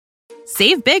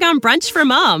Save big on brunch for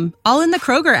mom, all in the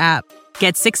Kroger app.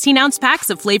 Get 16-ounce packs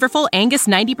of flavorful Angus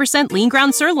 90% lean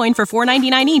ground sirloin for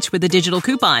 $4.99 each with a digital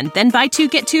coupon. Then buy 2,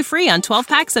 get 2 free on 12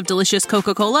 packs of delicious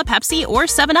Coca-Cola, Pepsi, or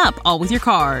 7-Up, all with your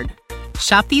card.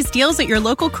 Shop these deals at your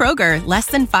local Kroger, less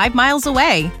than 5 miles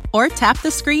away. Or tap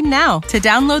the screen now to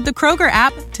download the Kroger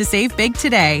app to save big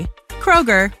today.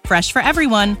 Kroger, fresh for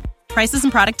everyone. Prices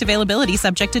and product availability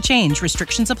subject to change.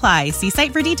 Restrictions apply. See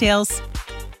site for details.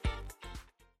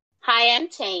 Hi, I'm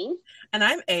Tane. And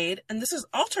I'm Aid, and this is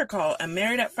Altar Call, a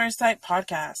Married at First Sight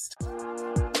podcast.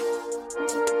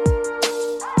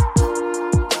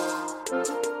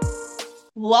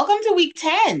 Welcome to week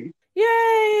 10. Yay!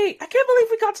 I can't believe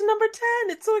we got to number 10.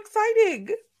 It's so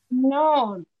exciting.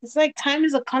 No, it's like time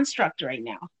is a construct right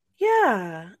now.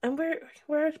 Yeah, and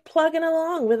we're plugging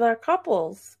along with our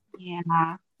couples.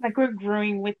 Yeah, like we're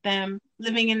growing with them,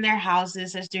 living in their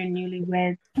houses as they're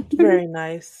newlyweds. Very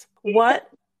nice.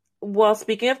 Well,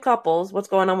 speaking of couples, what's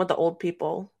going on with the old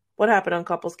people? What happened on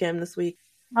Couples Cam this week?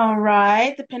 All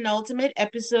right, the penultimate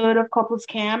episode of Couples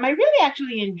Cam. I really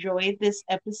actually enjoyed this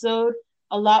episode.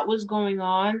 A lot was going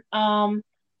on.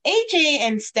 AJ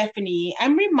and Stephanie,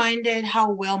 I'm reminded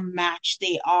how well matched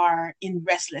they are in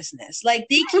restlessness. Like,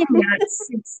 they cannot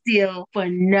sit still for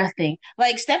nothing.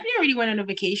 Like, Stephanie already went on a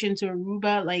vacation to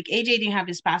Aruba. Like, AJ didn't have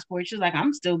his passport. She was like,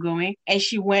 I'm still going. And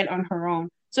she went on her own.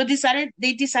 So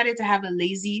they decided to have a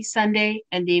lazy Sunday,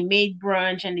 and they made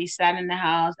brunch and they sat in the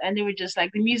house, and they were just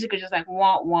like, the music was just like,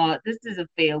 wah, wah, this is a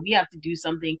fail. We have to do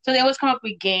something. So they always come up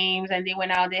with games, and they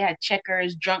went out, they had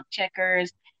checkers, drunk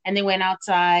checkers, and they went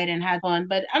outside and had fun.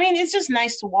 But I mean, it's just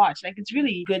nice to watch. Like, it's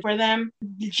really good for them.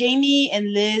 Jamie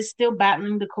and Liz still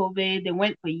battling the COVID. They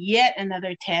went for yet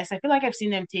another test. I feel like I've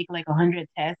seen them take like 100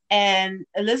 tests, and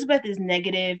Elizabeth is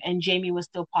negative and Jamie was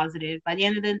still positive. By the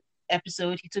end of the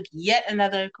episode, he took yet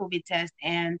another COVID test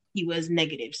and he was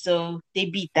negative. So they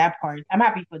beat that part. I'm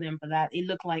happy for them for that. It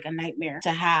looked like a nightmare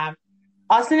to have.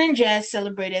 Austin and Jess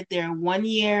celebrated their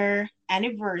 1-year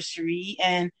anniversary,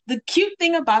 and the cute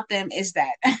thing about them is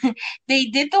that they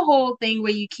did the whole thing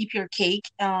where you keep your cake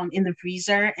in the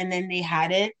freezer, and then they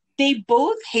had it. They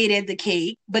both hated the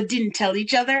cake, but didn't tell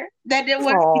each other that it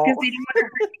was because they didn't want to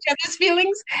hurt each other's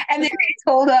feelings. And then they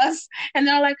told us, and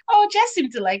they're like, "Oh, Jess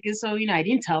seemed to like it." So, I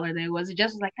didn't tell her that it was.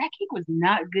 Jess was like, "That cake was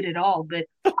not good at all," but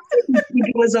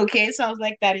it was okay. So I was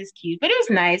like, that is cute. But it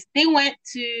was nice.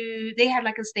 They had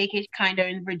like a staycation kind of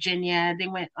in Virginia. They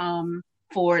went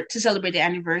to celebrate the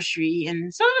anniversary,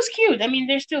 and so it was cute. I mean,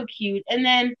 they're still cute. And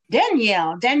then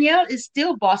Danielle is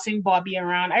still bossing Bobby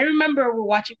around. I remember we're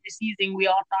watching this season, we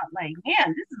all thought like, man,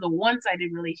 this is a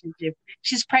one-sided relationship.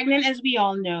 She's pregnant, as we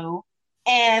all know,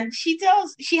 and she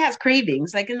has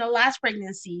cravings. Like in the last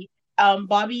pregnancy,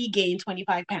 Bobby gained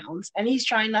 25 pounds, and he's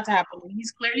trying not to have them.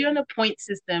 He's clearly on the point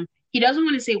system. He doesn't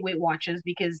want to say Weight Watchers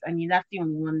because, I mean, that's the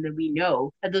only one that we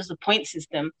know that does the point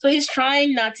system. So he's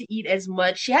trying not to eat as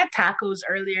much. She had tacos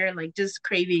earlier, like just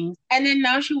cravings. And then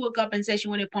now she woke up and said she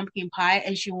wanted pumpkin pie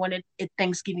and she wanted a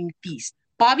Thanksgiving feast.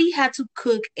 Bobby had to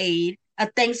cook a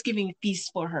Thanksgiving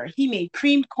feast for her. He made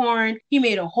creamed corn. He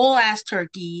made a whole ass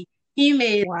turkey. He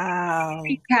made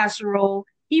casserole.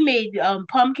 He made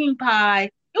pumpkin pie.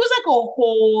 It was like a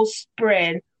whole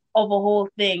spread of a whole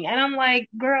thing. And I'm like,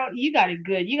 girl, you got it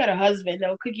good. You got a husband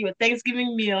that'll cook you a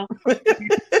Thanksgiving meal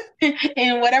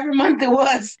in whatever month it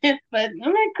was. But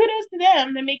I'm like, kudos to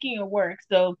them. They're making it work.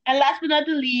 So, and last but not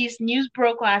the least, news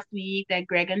broke last week that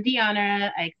Greg and Deanna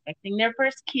are expecting their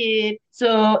first kid.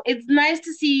 So it's nice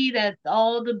to see that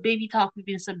all the baby talk we've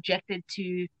been subjected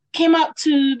to came out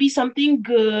to be something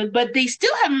good, but they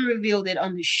still haven't revealed it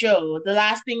on the show. The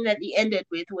last thing that they ended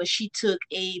with was she took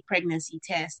a pregnancy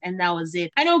test, and that was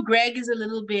it. I know Greg is a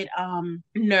little bit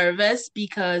nervous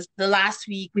because the last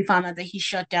week we found out that he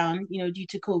shut down, due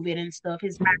to COVID and stuff,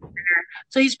 his back center.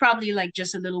 So he's probably like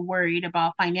just a little worried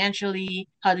about financially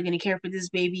how they're going to care for this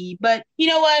baby. But you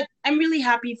know what? I'm really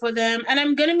happy for them, and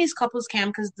I'm going to miss Couples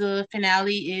Camp because the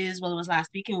finale it was last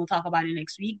week, and we'll talk about it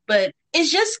next week. But it's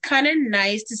just kind of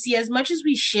nice to see, as much as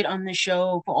we shit on the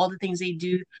show for all the things they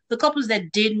do, the couples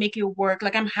that did make it work,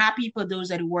 like I'm happy for those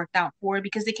that it worked out for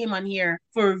because they came on here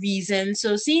for a reason.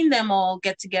 So seeing them all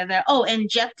get together. Oh, and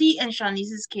Jeffy and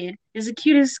Shawnee's kid is the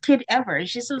cutest kid ever.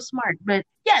 She's so smart. But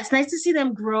yeah, it's nice to see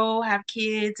them grow, have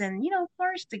kids, and,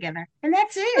 flourish together. And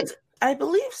that's it. I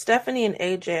believe Stephanie and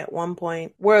AJ at one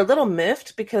point were a little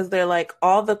miffed because they're like,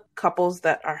 all the couples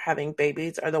that are having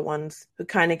babies are the ones who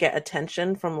kind of get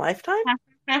attention from Lifetime.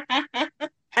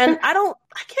 And I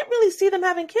can't really see them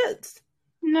having kids.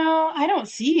 No, I don't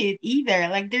see it either.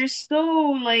 Like they're so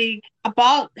like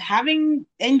about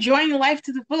enjoying life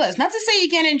to the fullest. Not to say you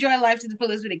can't enjoy life to the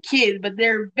fullest with a kid, but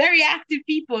they're very active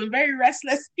people and very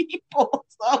restless people.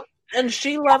 So And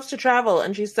she loves to travel,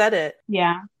 and she said it.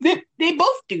 yeah, they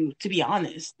both do, to be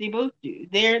honest. They both do.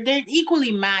 They're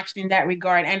equally matched in that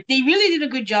regard, and they really did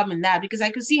a good job in that because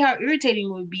I could see how irritating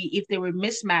it would be if they were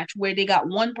mismatched, where they got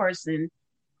one person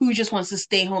who just wants to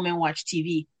stay home and watch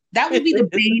TV. That would be the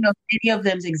bane of any of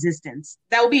them's existence.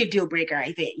 That would be a deal breaker,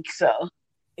 I think. So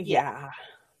yeah. Yeah.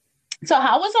 So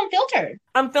how was Unfiltered?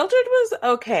 Unfiltered was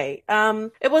okay.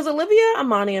 It was Olivia,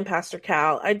 Amani, and Pastor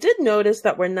Cal. I did notice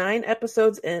that we're 9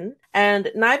 episodes in,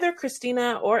 and neither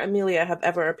Christina or Amelia have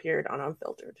ever appeared on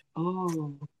Unfiltered.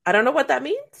 Oh, I don't know what that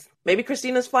means. Maybe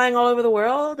Christina's flying all over the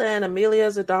world, and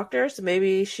Amelia's a doctor, so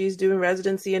maybe she's doing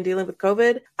residency and dealing with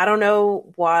COVID. I don't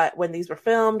know when these were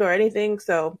filmed or anything,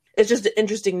 so it's just an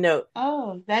interesting note.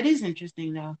 oh, that is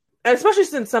interesting though. And especially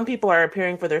since some people are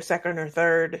appearing for their second or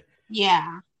third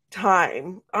Yeah.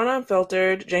 time on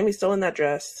Unfiltered. Jamie's still in that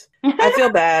dress. I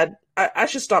feel bad. I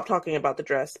should stop talking about the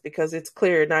dress because it's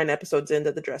clear 9 episodes in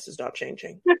that the dress is not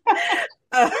changing.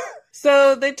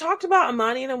 So they talked about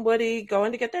Amani and Woody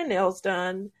going to get their nails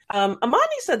done.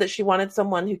 Amani said that she wanted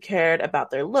someone who cared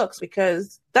about their looks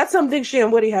because that's something she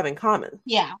and Woody have in common.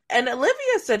 Yeah. And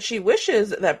Olivia said she wishes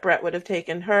that Brett would have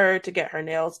taken her to get her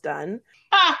nails done.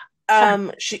 Ah.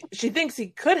 She thinks he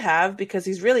could have because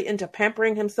he's really into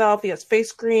pampering himself. He has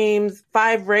face creams,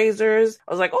 5 razors.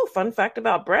 I was like, oh, fun fact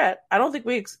about Brett. I don't think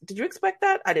did you expect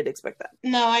that? I didn't expect that.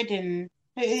 No, I didn't.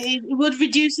 It would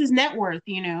reduce his net worth,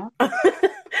 you know.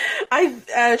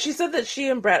 She said that she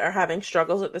and Brett are having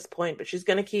struggles at this point, but she's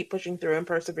going to keep pushing through and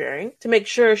persevering to make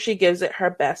sure she gives it her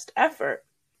best effort.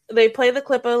 They play the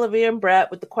clip of Olivia and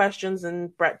Brett with the questions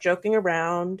and Brett joking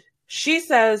around. She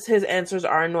says his answers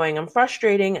are annoying and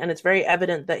frustrating, and it's very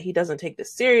evident that he doesn't take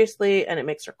this seriously, and it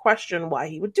makes her question why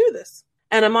he would do this.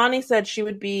 And Amani said she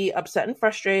would be upset and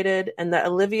frustrated, and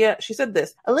that she said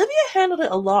this, Olivia handled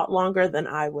it a lot longer than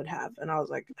I would have. And I was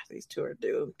like, these two are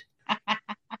doomed.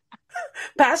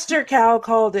 Pastor Cal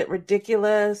called it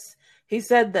ridiculous. He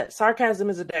said that sarcasm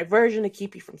is a diversion to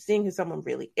keep you from seeing who someone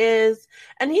really is.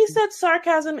 And he said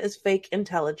sarcasm is fake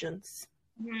intelligence.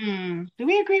 Do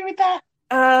we agree with that?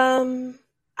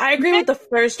 I agree with the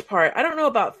first part. I don't know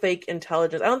about fake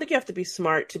intelligence. I don't think you have to be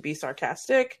smart to be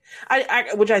sarcastic.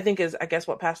 Which I think is, I guess,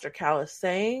 what Pastor Cal is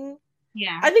saying.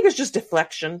 Yeah. I think it's just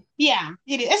deflection. Yeah,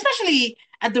 it is. Especially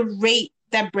at the rate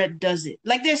that Brett does it.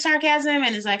 Like there's sarcasm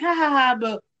and it's like, ha ha ha,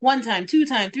 but 1 time, 2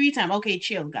 time, 3 time. Okay,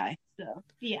 chill, guy. So,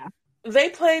 yeah. They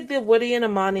played the Woody and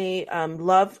Amani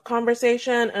love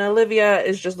conversation, and Olivia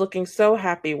is just looking so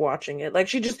happy watching it.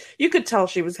 Like you could tell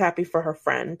she was happy for her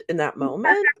friend in that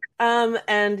moment.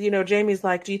 And Jamie's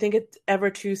like, do you think it's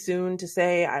ever too soon to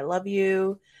say I love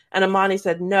you? And Amani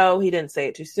said, no, he didn't say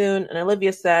it too soon. And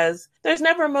Olivia says, there's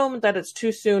never a moment that it's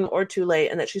too soon or too late,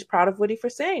 and that she's proud of Woody for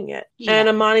saying it. Yeah. And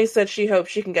Amani said she hopes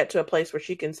she can get to a place where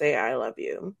she can say I love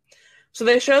you. So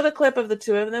they show the clip of the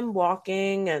two of them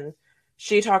walking, and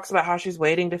she talks about how she's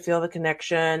waiting to feel the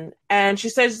connection. And she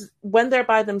says when they're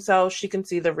by themselves, she can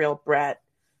see the real Brett.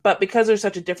 But because there's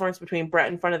such a difference between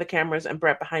Brett in front of the cameras and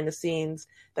Brett behind the scenes,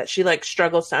 that she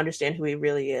struggles to understand who he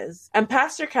really is. And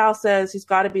Pastor Cal says he's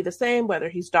got to be the same, whether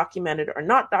he's documented or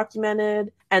not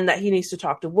documented, and that he needs to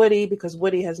talk to Woody because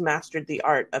Woody has mastered the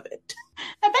art of it.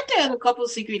 I bet the other couple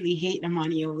secretly hate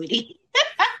Amani and Woody.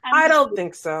 I don't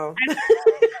think so. I'm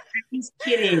just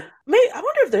kidding. I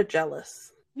wonder if they're jealous.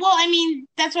 Well, I mean,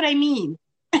 that's what I mean.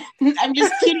 I'm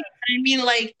just kidding. I mean,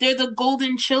 they're the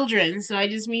golden children. So I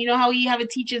just mean, how you have a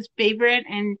teacher's favorite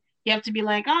and you have to be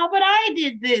like, oh, but I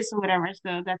did this or whatever.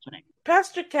 So that's what I mean.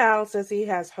 Pastor Cal says he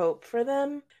has hope for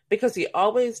them because he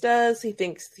always does. He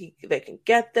thinks they can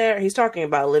get there. He's talking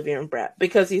about Olivia and Brett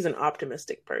because he's an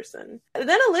optimistic person. And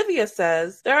then Olivia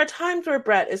says there are times where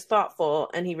Brett is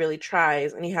thoughtful and he really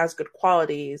tries and he has good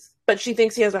qualities, but she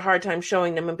thinks he has a hard time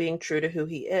showing them and being true to who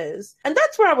he is. And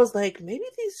that's where I was like, maybe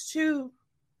these two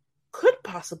could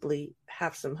possibly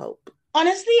have some hope.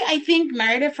 Honestly, I think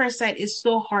Married at First Sight is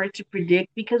so hard to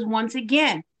predict because once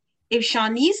again, if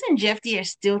Shawnice and Jeffy are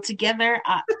still together,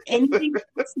 anything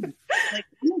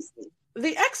honestly.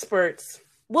 The experts,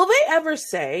 will they ever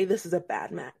say this is a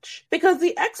bad match? Because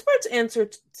the experts' answer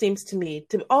seems to me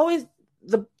to always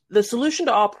the solution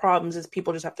to all problems is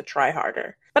people just have to try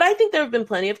harder. But I think there have been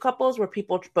plenty of couples where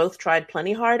people both tried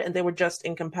plenty hard and they were just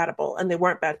incompatible and they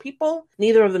weren't bad people.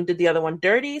 Neither of them did the other one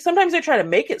dirty. Sometimes they try to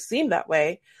make it seem that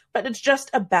way, but it's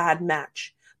just a bad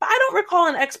match. But I don't recall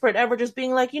an expert ever just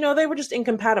being like, they were just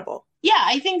incompatible. Yeah,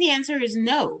 I think the answer is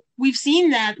no. We've seen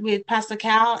that with Pastor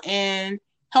Cal and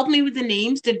help me with the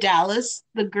names. The Dallas,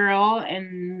 the girl,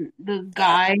 and the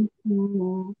guy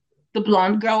who, the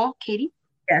blonde girl, Katie.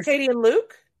 Yes. Katie and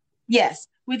Luke? Yes.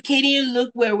 With Katie and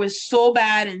Luke, where it was so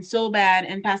bad and so bad,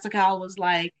 and Pascal was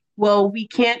like, well, we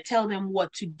can't tell them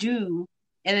what to do.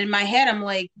 And in my head, I'm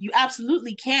like, you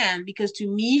absolutely can, because to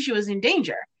me, she was in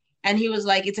danger. And he was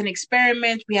like, it's an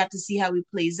experiment. We have to see how it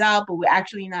plays out, but we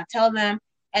actually not tell them.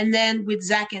 And then with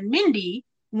Zach and Mindy,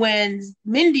 when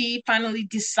Mindy finally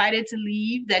decided to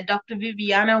leave, that Dr.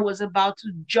 Viviana was about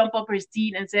to jump up her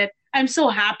seat and said, I'm so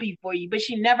happy for you. But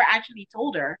she never actually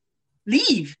told her,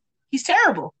 leave. He's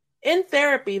terrible. In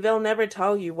therapy, they'll never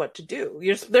tell you what to do.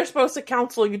 They're supposed to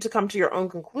counsel you to come to your own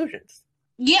conclusions.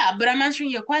 Yeah, but I'm answering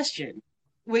your question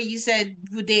where you said,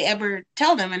 would they ever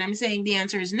tell them? And I'm saying the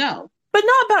answer is no. But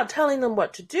not about telling them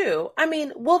what to do. I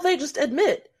mean, will they just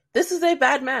admit, this is a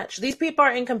bad match. These people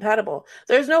are incompatible.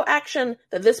 There's no action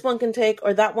that this one can take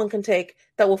or that one can take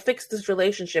that will fix this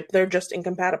relationship. They're just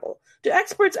incompatible. Do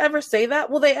experts ever say that?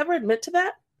 Will they ever admit to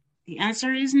that? The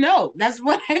answer is no. That's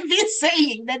what I've been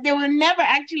saying, that they will never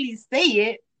actually say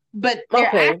it, but their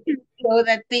actions show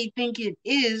that they think it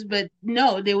is, but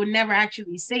no, they would never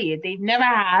actually say it. They never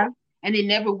have, and they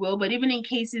never will. But even in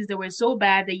cases that were so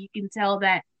bad that you can tell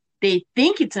that they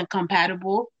think it's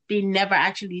incompatible, they never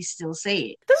actually still say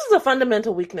it. This is a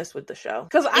fundamental weakness with the show.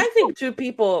 Because I think two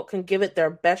people can give it their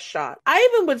best shot. I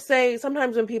even would say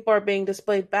sometimes when people are being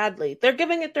displayed badly, they're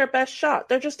giving it their best shot.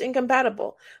 They're just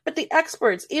incompatible. But the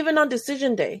experts, even on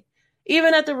decision day,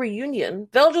 even at the reunion,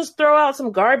 they'll just throw out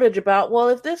some garbage about, well,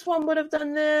 if this one would have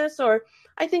done this, or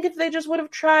I think if they just would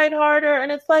have tried harder.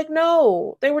 And it's like,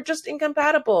 no, they were just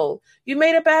incompatible. You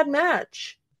made a bad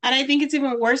match. And I think it's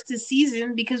even worse this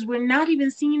season because we're not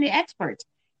even seeing the experts.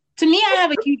 To me, I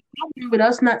have a huge problem with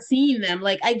us not seeing them.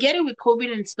 Like, I get it with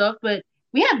COVID and stuff, but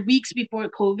we had weeks before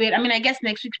COVID. I mean, I guess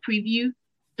next week's preview,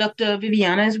 Dr.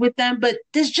 Viviana is with them, but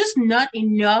there's just not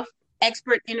enough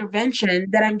expert intervention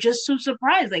that I'm just so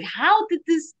surprised. Like,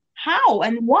 how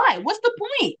and why? What's the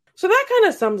point? So that kind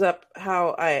of sums up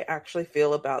how I actually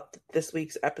feel about this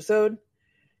week's episode,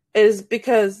 is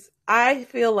because I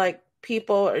feel like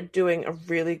people are doing a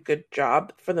really good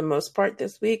job for the most part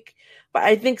this week. But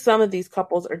I think some of these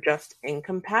couples are just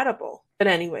incompatible. But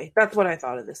anyway, that's what I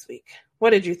thought of this week. What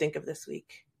did you think of this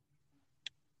week?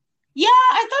 Yeah,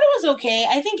 I thought it was okay.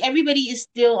 I think everybody is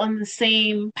still on the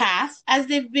same path as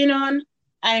they've been on.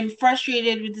 I'm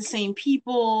frustrated with the same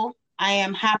people. I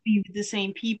am happy with the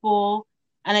same people.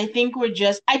 And I think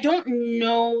I don't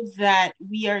know that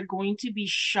we are going to be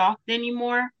shocked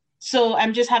anymore. So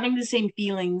I'm just having the same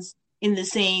feelings in the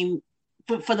same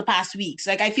for the past weeks.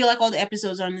 Like, I feel like all the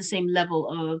episodes are on the same level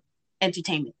of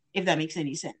entertainment, if that makes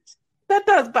any sense. That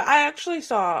does, but I actually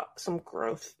saw some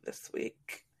growth this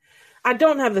week. I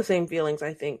don't have the same feelings,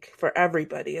 I think, for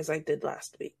everybody as I did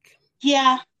last week.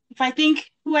 Yeah, if I think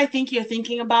who I think you're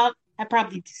thinking about, I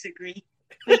probably disagree.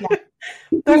 But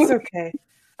yeah. That's okay.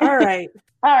 All right.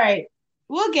 All right.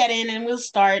 We'll get in and we'll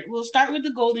start. We'll start with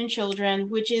the Golden Children,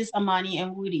 which is Amani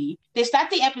and Woody. They start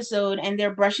the episode and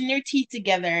they're brushing their teeth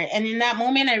together. And in that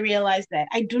moment, I realized that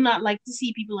I do not like to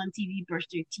see people on TV brush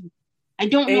their teeth. I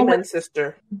don't know what,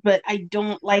 sister. But I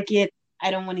don't like it.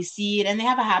 I don't want to see it. And they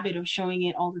have a habit of showing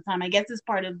it all the time. I guess it's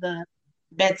part of the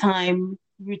bedtime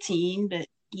routine, but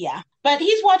yeah. But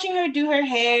he's watching her do her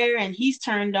hair and he's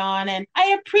turned on. And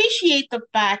I appreciate the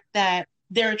fact that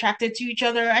they're attracted to each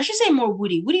other. I should say more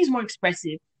Woody. Woody's more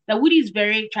expressive. That Woody's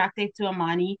very attracted to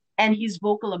Amani and he's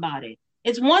vocal about it.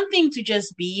 It's one thing to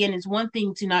just be and it's one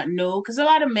thing to not know. Because a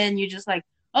lot of men, you're just like,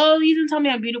 oh, you didn't tell me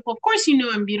I'm beautiful. Of course you know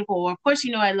I'm beautiful. Or of course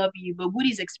you know I love you. But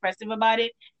Woody's expressive about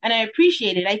it. And I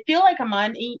appreciate it. I feel like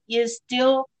Amani is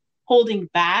still holding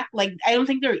back. Like, I don't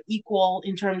think they're equal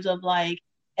in terms of like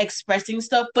expressing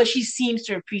stuff. But she seems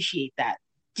to appreciate that.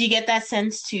 Do you get that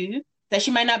sense too? That she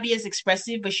might not be as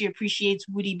expressive, but she appreciates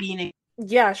Woody being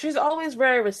Yeah, she's always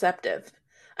very receptive.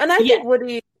 And I think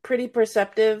Woody pretty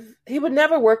perceptive. He would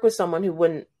never work with someone who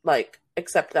wouldn't like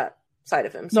accept that side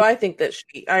of him. So I think that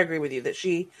I agree with you that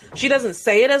she doesn't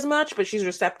say it as much, but she's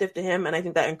receptive to him. And I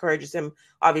think that encourages him,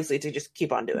 obviously, to just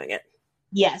keep on doing it.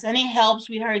 Yes, and it helps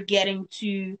with her getting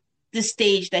to the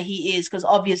stage that he is, because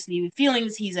obviously with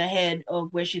feelings, he's ahead of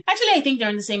where she... Actually, I think they're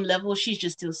on the same level. She's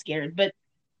just still scared. But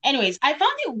anyways, I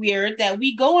found it weird that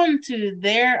we go onto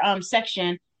their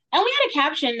section and we had a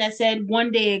caption that said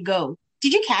 1 day ago.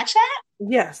 Did you catch that?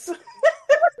 Yes. What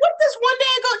does 1 day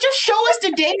ago? Just show us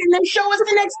the day and then show us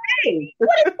the next day. What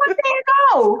is 1 day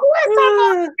ago? Who has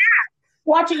time for that?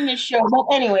 Watching this show.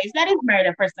 But anyways, that is Married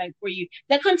at First Sight for you.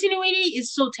 The continuity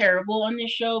is so terrible on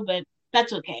this show, but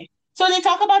that's okay. So they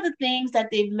talk about the things that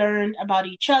they've learned about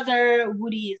each other.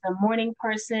 Woody is a morning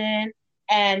person.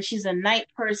 and she's a night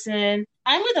person.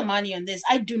 I'm with Amani on this.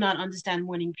 I do not understand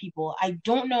morning people. I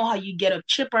don't know how you get up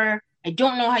chipper. I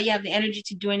don't know how you have the energy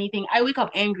to do anything. I wake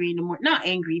up angry in the morning. Not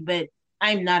angry, but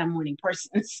I'm not a morning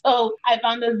person. So I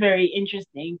found this very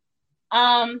interesting.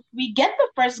 We get the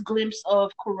first glimpse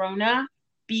of Corona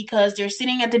because they're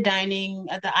sitting at the dining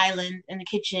at the island in the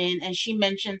kitchen, and she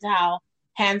mentions how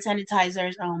hand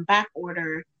sanitizers are on back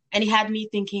order. And it had me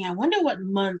thinking, I wonder what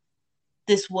month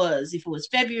this was, if it was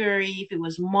February, if it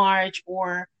was March,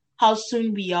 or how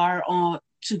soon we are on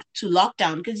to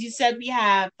lockdown. Because you said we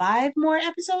have 5 more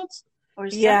episodes or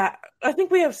 7? Yeah, I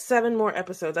think we have 7 more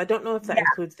episodes. I don't know if that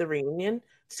includes the reunion.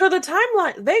 So the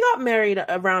timeline, they got married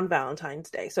around Valentine's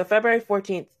Day. So February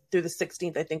 14th through the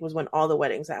 16th, I think, was when all the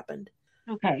weddings happened.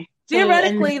 Okay.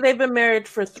 Theoretically, they've been married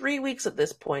for 3 weeks at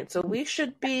this point. So we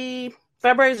should be,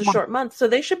 February is a short month, so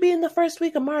they should be in the first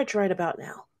week of March right about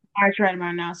now. March right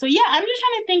about now. So yeah, I'm just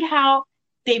trying to think how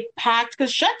they packed,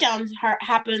 because shutdowns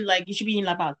happened like it should be in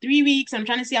about 3 weeks. I'm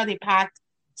trying to see how they packed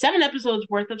 7 episodes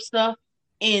worth of stuff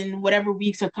in whatever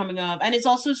weeks are coming up. And it's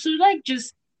also so like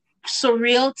just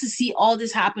surreal to see all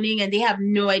this happening, and they have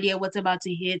no idea what's about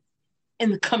to hit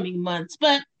in the coming months.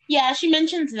 But yeah, she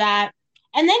mentions that.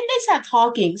 And then they start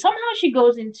talking. Somehow she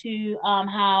goes into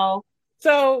how...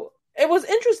 So it was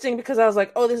interesting because I was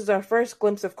like, oh, this is our first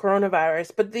glimpse of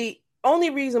coronavirus. But the only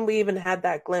reason we even had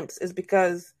that glimpse is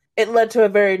because it led to a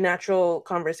very natural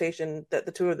conversation that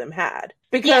the two of them had.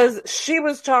 Because she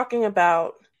was talking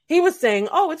about... He was saying,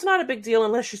 oh, it's not a big deal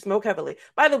unless you smoke heavily.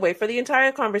 By the way, for the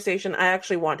entire conversation, I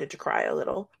actually wanted to cry a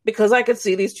little because I could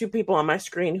see these two people on my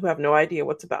screen who have no idea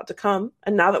what's about to come.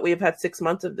 And now that we have had 6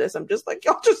 months of this, I'm just like,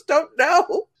 y'all just don't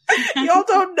know. Y'all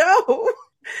don't know.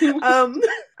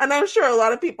 And I'm sure a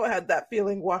lot of people had that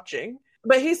feeling watching.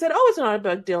 But he said, oh, it's not a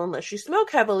big deal unless you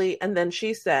smoke heavily. And then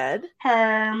she said,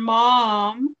 her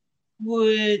mom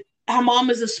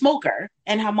is a smoker,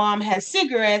 and her mom has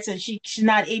cigarettes, and she's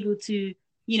not able to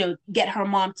get her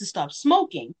mom to stop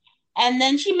smoking. And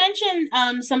then she mentioned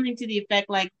something to the effect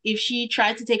like if she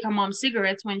tried to take her mom's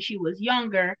cigarettes when she was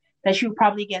younger, that she would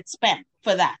probably get spanked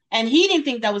for that. And he didn't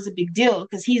think that was a big deal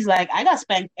because he's like, I got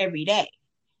spanked every day.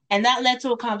 And that led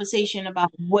to a conversation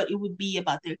about what it would be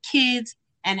about their kids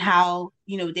and how,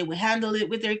 they would handle it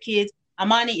with their kids.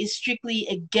 Amani is strictly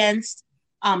against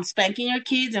spanking your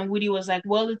kids. And Woody was like,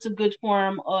 well, it's a good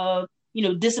form of,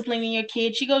 disciplining your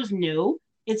kids. She goes, no.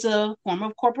 It's a form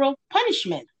of corporal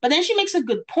punishment. But then she makes a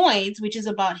good point, which is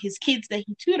about his kids that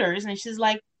he tutors. And she's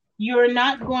like, you're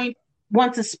not going to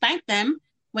want to spank them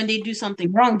when they do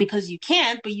something wrong because you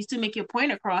can't, but you still make your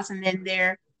point across and then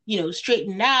they're,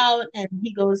 straightened out. And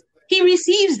he goes, he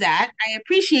receives that. I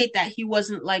appreciate that he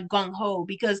wasn't like gung-ho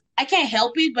because I can't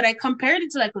help it, but I compared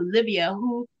it to like Olivia,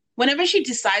 who whenever she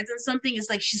decides on something, it's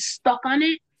like she's stuck on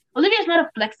it. Olivia's not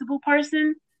a flexible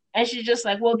person. And she's just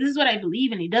like, well, this is what I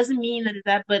believe, and it doesn't mean that it's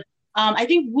that. But I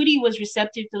think Woody was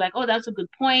receptive to like, oh, that's a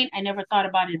good point. I never thought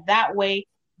about it that way.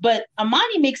 But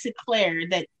Amani makes it clear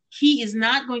that he is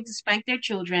not going to spank their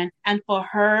children. And for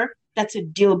her, that's a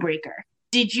deal breaker.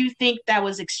 Did you think that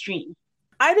was extreme?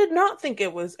 I did not think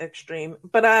it was extreme,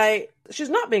 but she's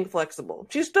not being flexible.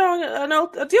 She's throwing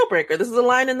a deal breaker. This is a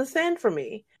line in the sand for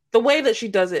me. The way that she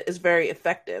does it is very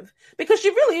effective because she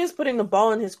really is putting the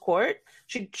ball in his court.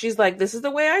 She's like, this is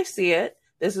the way I see it.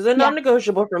 This is a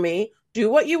non-negotiable for me. Do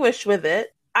what you wish with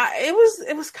it.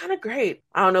 It was kind of great.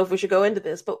 I don't know if we should go into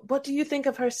this, but what do you think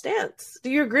of her stance? Do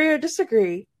you agree or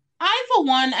disagree? For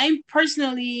one, I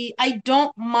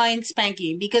don't mind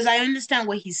spanking because I understand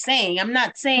what he's saying. I'm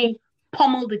not saying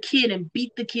pummel the kid and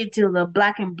beat the kid till they're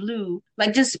black and blue.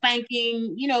 Like just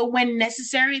spanking, when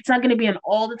necessary. It's not going to be an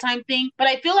all the time thing. But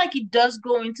I feel like it does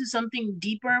go into something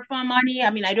deeper for Amani. I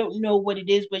mean, I don't know what it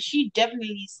is, but she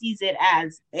definitely sees it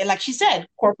as, like she said,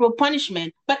 corporal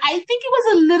punishment. But I think it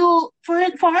was a little, for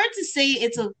her to say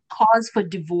it's a cause for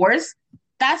divorce,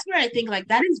 that's where I think like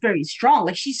that is very strong.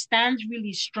 Like she stands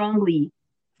really strongly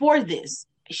for this.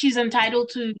 She's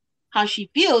entitled to how she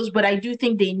feels, but I do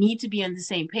think they need to be on the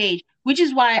same page, which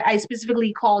is why I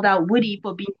specifically called out Woody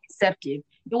for being receptive.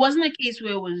 It wasn't a case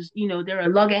where it was, there are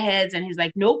loggerheads and he's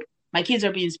like, nope, my kids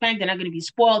are being spanked. They're not going to be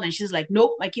spoiled. And she's like,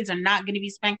 nope, my kids are not going to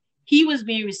be spanked. He was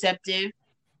being receptive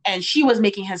and she was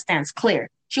making her stance clear.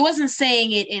 She wasn't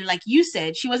saying it in, like you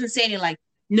said, she wasn't saying it like,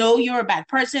 no, you're a bad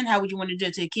person. How would you want to do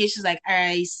it to a kid? She's like,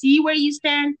 I see where you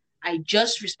stand. I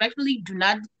just respectfully do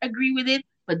not agree with it.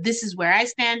 But this is where I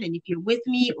stand, and if you're with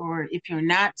me or if you're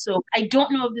not. So I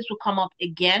don't know if this will come up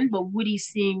again, but Woody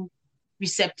seemed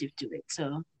receptive to it.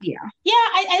 So, yeah. Yeah,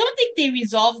 I don't think they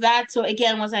resolved that. So,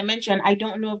 again, as I mentioned, I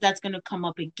don't know if that's going to come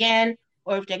up again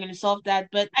or if they're going to solve that.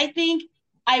 But I think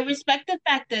I respect the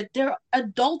fact that they're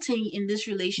adulting in this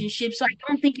relationship, so I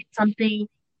don't think it's something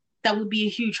that would be a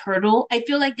huge hurdle. I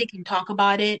feel like they can talk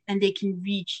about it and they can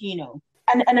reach,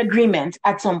 an agreement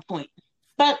at some point.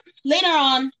 But later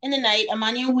on in the night,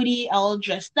 Amani and Woody are all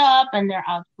dressed up and they're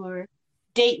out for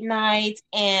date night.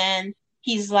 And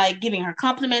he's like giving her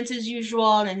compliments as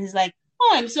usual. And he's like,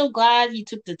 "Oh, I'm so glad you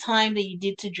took the time that you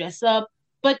did to dress up.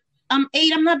 But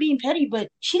Aid, I'm not being petty, but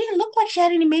she didn't look like she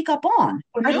had any makeup on."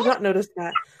 I did not notice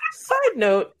that. Side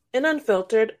note, in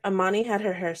Unfiltered, Amani had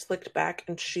her hair slicked back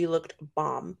and she looked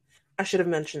bomb. I should have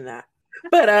mentioned that.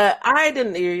 But I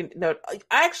didn't even know. I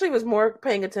actually was more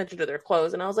paying attention to their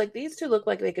clothes, and I was like, these two look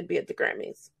like they could be at the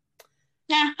Grammys.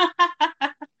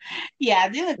 Yeah,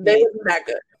 they look that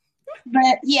good.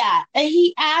 But yeah,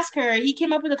 he asked her, he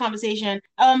came up with a conversation.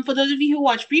 For those of you who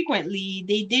watch frequently,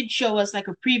 they did show us like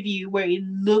a preview where it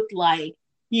looked like,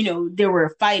 they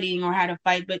were fighting or had a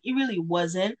fight, but it really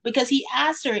wasn't, because he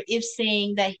asked her if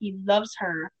saying that he loves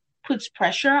her puts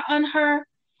pressure on her.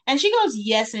 And she goes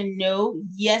yes and no.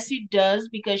 Yes, it does,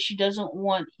 because she doesn't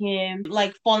want him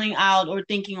like falling out or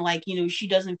thinking like, she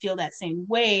doesn't feel that same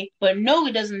way. But no,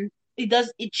 it doesn't.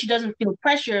 She doesn't feel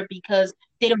pressure because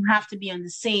they don't have to be on the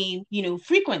same,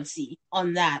 frequency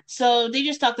on that. So they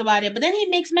just talked about it. But then he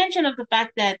makes mention of the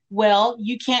fact that, well,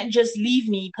 you can't just leave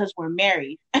me because we're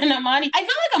married. And Amani, I feel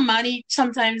like Amani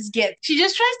sometimes she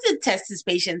just tries to test his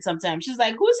patience sometimes. She's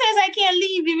like, who says I can't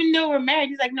leave even though we're married?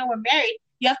 He's like, no, we're married.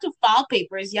 You have to file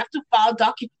papers. You have to file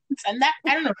documents. And that,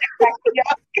 I don't know.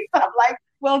 I'm like,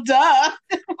 well, duh.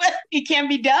 It can't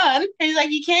be done. And he's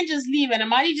like, you can't just leave. And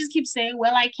Amani just keeps saying,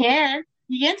 well, I can.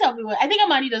 You can't tell me what. I think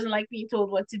Amani doesn't like being told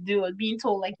what to do or being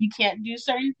told like you can't do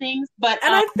certain things. And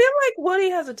I feel like Woody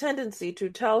has a tendency to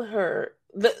tell her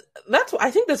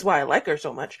I think that's why I like her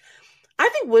so much. I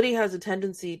think Woody has a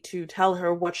tendency to tell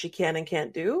her what she can and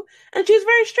can't do, and she's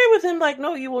very straight with him. Like,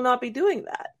 no, you will not be doing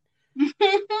that.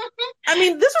 I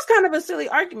mean, this was kind of a silly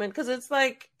argument because it's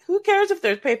like, who cares if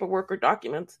there's paperwork or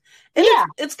documents? And yeah,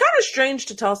 it's kind of strange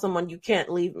to tell someone you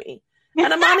can't leave me.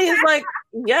 And Amani is like,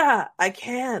 yeah, I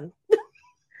can.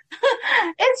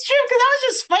 It's true, because that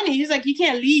was just funny. He's like, you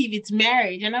can't leave, it's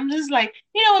marriage. And I'm just like,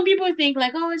 when people think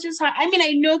like, oh, it's just hard. I mean,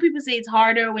 I know people say it's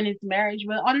harder when it's marriage,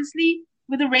 but honestly,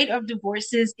 with the rate of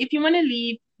divorces, if you want to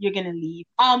leave, you're gonna leave.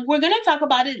 We're gonna talk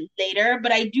about it later,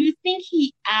 but I do think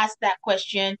he asked that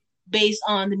question based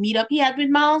on the meetup he had with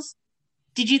Miles.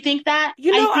 Did you think that?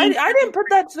 I didn't put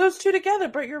those two together,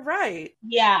 but you're right.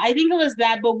 Yeah, I think it was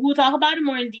that, but we'll talk about it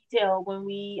more in detail when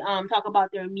we talk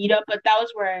about their meetup. But that was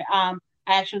where I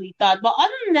actually thought. But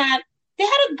other than that, they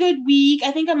had a good week.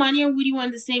 I think Amani and Woody were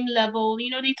on the same level.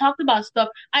 They talked about stuff.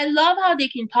 I love how they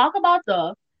can talk about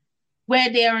stuff where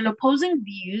they are in opposing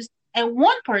views, and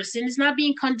one person is not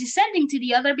being condescending to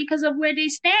the other because of where they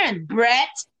stand. Brett.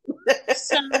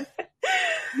 So,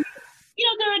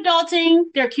 they're adulting,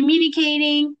 they're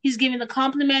communicating, he's giving the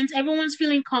compliments, everyone's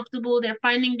feeling comfortable, they're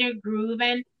finding their groove,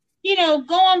 and,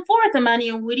 go on forth, Amani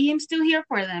and Woody. I'm still here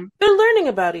for them. They're learning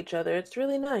about each other. It's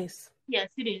really nice. Yes,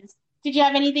 it is. Did you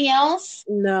have anything else?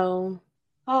 No.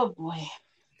 Oh, boy.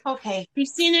 Okay.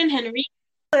 Christina and Henry.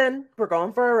 We're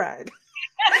going for a ride.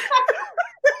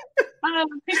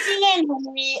 Christina and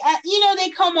Henry, they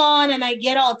come on and I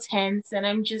get all tense and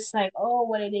I'm just like, oh,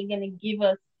 what are they going to give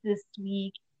us this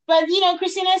week? But,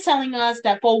 Christina is telling us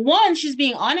that, for one, she's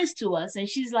being honest to us. And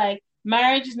she's like,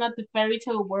 marriage is not the fairy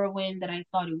tale whirlwind that I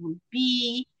thought it would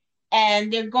be.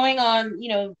 And they're going on,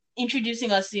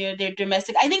 introducing us to their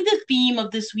domestic. I think the theme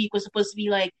of this week was supposed to be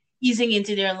like easing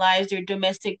into their lives, their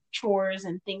domestic chores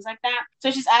and things like that.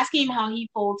 So she's asking him how he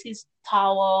folds his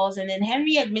towels. And then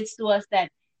Henry admits to us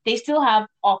that they still have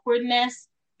awkwardness,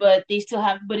 but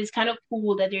it's kind of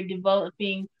cool that they're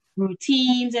developing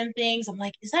routines and things. I'm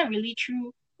like, is that really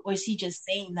true? Or is he just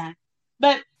saying that?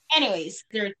 But anyways,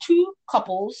 there are two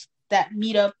couples that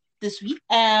meet up this week.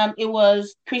 It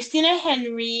was Christina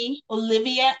Henry,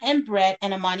 Olivia and Brett,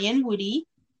 and Amani and Woody.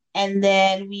 And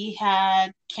then we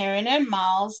had Karen and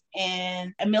Miles,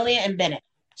 and Amelia and Bennett.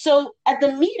 So at the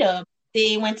meetup,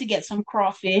 they went to get some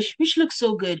crawfish, which looks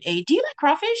so good. Do you like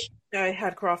crawfish? I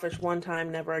had crawfish one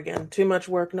time, never again. Too much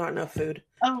work, not enough food.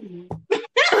 Oh.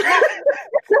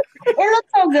 It looks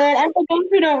so good. And for those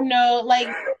who don't know, like,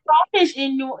 crawfish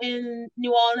in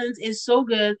New Orleans is so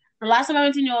good. The last time I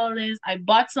went to New Orleans, I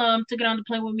bought some, took it on the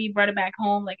plane with me, brought it back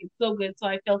home. Like, it's so good. So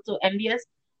I felt so envious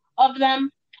of them.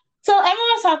 So everyone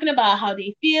was talking about how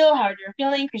they feel, how they're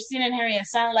feeling. Christina and Harry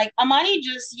sound like Amani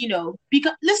just,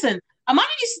 because listen, Amani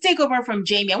needs to take over from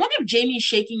Jamie. I wonder if Jamie is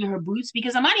shaking in her boots,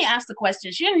 because Amani asked the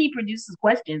question. She didn't need producer's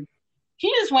questions. She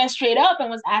just went straight up and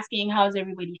was asking, how's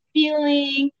everybody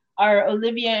feeling? are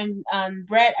Olivia and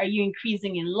Brett, are you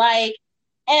increasing in like?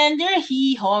 And they're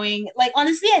hee-hawing. Like,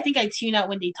 honestly, I think I tune out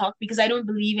when they talk because I don't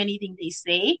believe anything they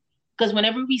say. Because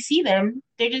whenever we see them,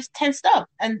 they're just tensed up.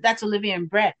 And that's Olivia and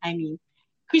Brett, I mean.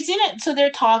 Christina, so they're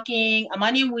talking.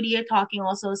 Amani and Woody are talking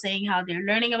also, saying how they're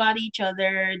learning about each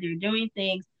other, they're doing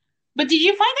things. But did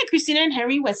you find that Christina and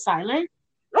Henry was silent?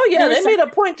 Oh, yeah, they made a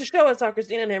point to show us how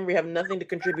Christina and Henry have nothing to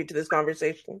contribute to this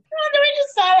conversation. No, they were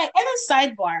just silent. And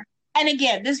a sidebar. And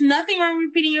again, there's nothing wrong with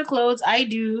repeating your clothes. I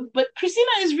do. But Christina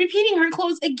is repeating her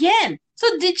clothes again.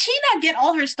 So did she not get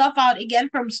all her stuff out again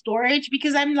from storage?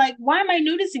 Because I'm like, why am I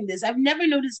noticing this? I've never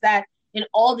noticed that in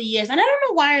all the years. And I don't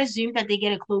know why I assumed that they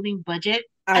get a clothing budget.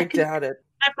 I doubt it.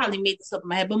 I probably made this up in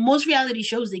my head, but most reality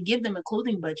shows, they give them a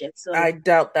clothing budget. So I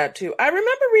doubt that too. I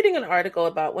remember reading an article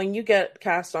about when you get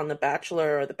cast on The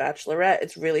Bachelor or The Bachelorette,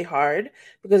 it's really hard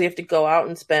because you have to go out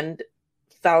and spend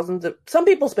some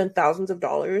people spend thousands of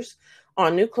dollars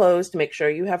on new clothes to make sure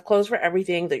you have clothes for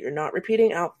everything, that you're not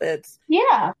repeating outfits.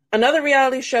 Yeah. Another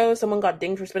reality show, someone got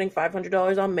dinged for spending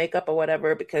 $500 on makeup or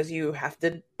whatever because you have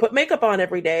to put makeup on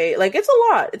every day. Like, it's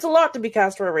a lot. It's a lot to be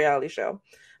cast for a reality show.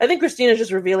 I think Christina's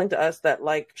just revealing to us that,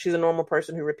 like, she's a normal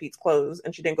person who repeats clothes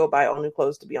and she didn't go buy all new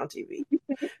clothes to be on TV.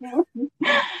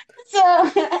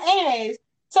 So, anyways,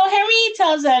 so Henry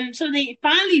tells them, so they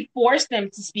finally force them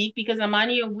to speak because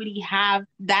Amani and Woody have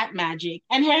that magic.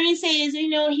 And Henry says,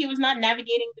 he was not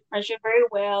navigating the pressure very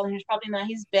well. And he was probably not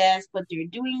his best, but they're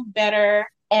doing better.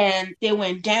 And they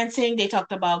went dancing. They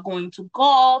talked about going to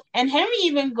golf. And Henry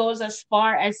even goes as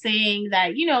far as saying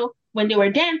that, when they were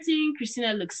dancing,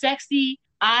 Christina looked sexy.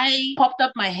 I popped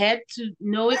up my head to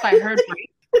know if I heard right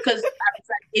because I was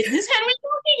like, is this Henry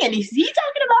talking? And is he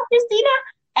talking about Christina?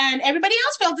 And everybody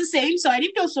else felt the same. So I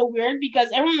didn't feel so weird because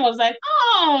everyone was like,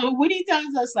 oh, Woody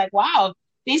tells us like, wow,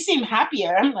 they seem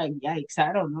happier. I'm like, yikes,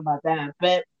 I don't know about that.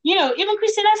 But, even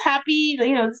Christina's happy.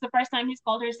 This is the first time he's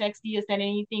called her sexy or said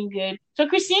anything good. So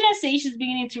Christina says she's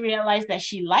beginning to realize that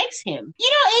she likes him. And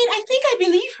I think I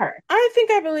believe her. I think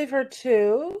I believe her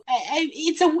too.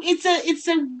 It's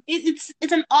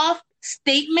an off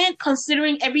statement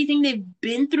considering everything they've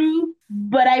been through,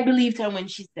 but I believed her when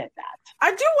she said that. I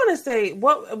do want to say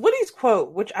Woody's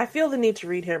quote, which I feel the need to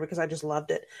read here because I just loved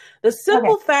it. The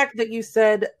simple fact that you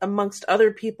said amongst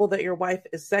other people that your wife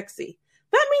is sexy,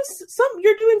 that means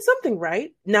you're doing something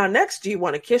right. Now, next, do you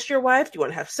want to kiss your wife? Do you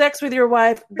want to have sex with your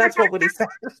wife? That's what Woody said.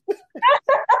 And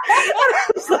I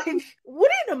was like,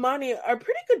 Woody and Amani are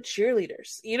pretty good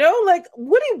cheerleaders. Like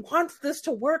Woody wants this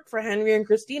to work for Henry and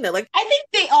Christina. Like, I think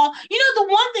they all, the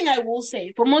one thing I will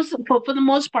say for the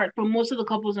most part, for most of the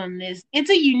couples on this, it's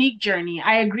a unique journey.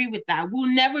 I agree with that.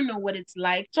 We'll never know what it's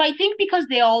like. So I think because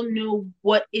they all know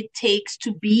what it takes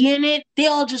to be in it, they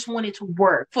all just want it to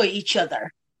work for each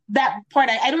other. That part,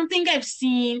 I don't think I've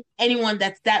seen anyone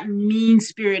that's that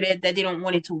mean-spirited that they don't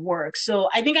want it to work. So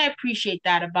I think I appreciate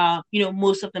that about,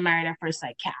 most of the Married at First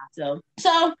Sight cast.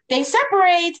 So they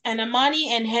separate, and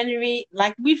Amani and Henry,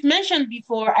 like we've mentioned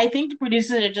before, I think the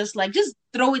producers are just like, just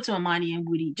throw it to Amani and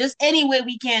Woody. Just any way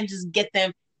we can, just get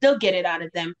them. They'll get it out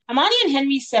of them. Amani and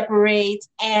Henry separate,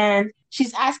 and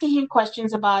she's asking him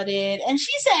questions about it. And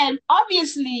she said,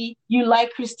 obviously, you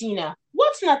like Christina.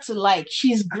 What's not to like?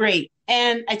 She's great.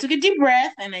 And I took a deep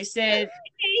breath and I said,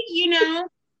 hey,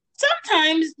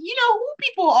 sometimes, who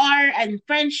people are and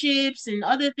friendships and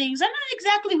other things are not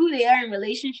exactly who they are in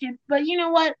relationships. But you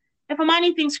know what? If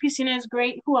Amani thinks Christina is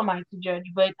great, who am I to judge?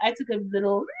 But I took a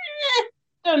little,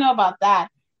 don't know about that.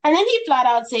 And then he flat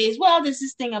out says, well, there's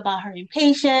this thing about her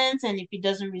impatience. And if it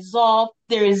doesn't resolve,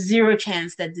 there is zero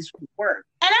chance that this will work.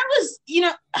 And I was,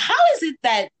 how is it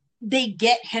that they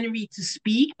get Henry to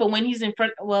speak, but when he's in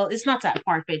front, well, it's not that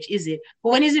far-fetched, is it?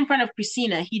 But when he's in front of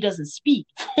Christina, he doesn't speak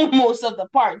for most of the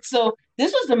part. So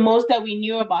this was the most that we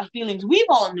knew about feelings. We've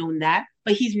all known that,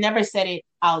 but he's never said it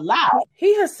out loud.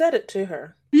 He has said it to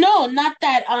her. No, not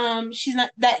that she's not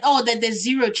that that there's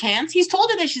zero chance. He's told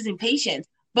her that she's impatient.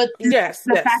 But yes.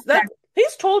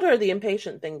 He's told her the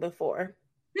impatient thing before.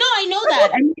 No, I know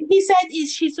that. I mean, he said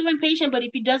she's so impatient, but if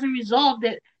he doesn't resolve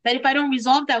that if I don't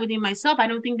resolve that within myself, I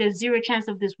don't think there's zero chance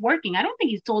of this working. I don't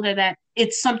think he's told her that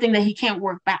it's something that he can't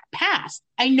work back past.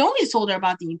 I know he's told her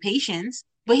about the impatience,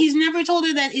 but he's never told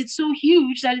her that it's so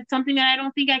huge that it's something that I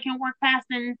don't think I can work past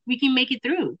and we can make it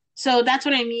through. So that's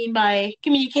what I mean by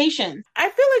communication. I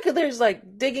feel like there's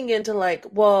like digging into like,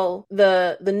 well,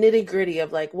 the nitty gritty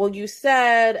of like, well, you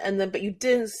said, and then, but you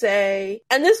didn't say.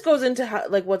 And this goes into how,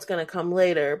 like what's going to come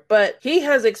later, but he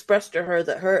has expressed to her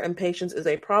that her impatience is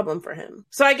a problem for him.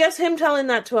 So I guess him telling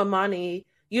that to Amani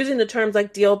using the terms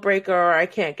like deal breaker or I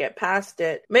can't get past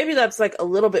it, maybe that's like a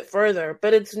little bit further,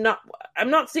 but I'm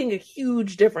not seeing a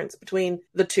huge difference between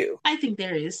the two. I think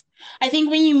there is. I think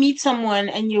when you meet someone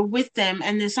and you're with them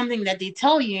and there's something that they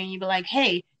tell you and you be like,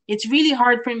 hey, it's really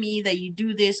hard for me that you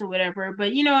do this or whatever,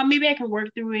 but maybe I can work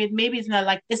through it. Maybe it's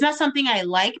not something I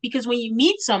like, because when you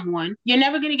meet someone, you're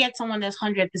never going to get someone that's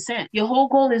 100%. Your whole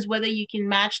goal is whether you can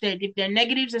match that, if their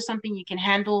negatives are something you can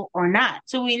handle or not.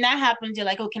 So when that happens, you're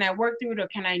like, oh, can I work through it or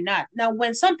can I not? Now,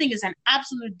 when something is an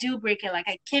absolute deal breaker, like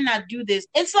I cannot do this,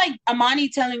 it's like Amani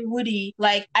telling Woody,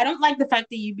 like, I don't like the fact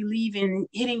that you believe in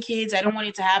hitting kids. I don't want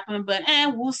it to happen, but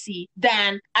we'll see.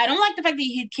 Dan, I don't like the fact that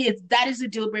you hit kids. That is a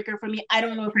deal breaker for me. I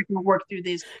don't know if I can work through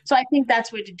this. So I think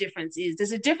that's where the difference is.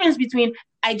 There's a difference between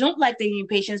I don't like the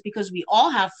impatience because we all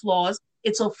have flaws.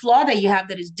 It's a flaw that you have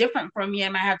that is different from me. I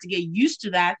might have to get used to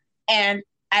that. And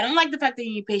I don't like the fact that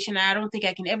you're impatient. I don't think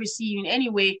I can ever see you in any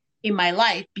way in my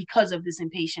life because of this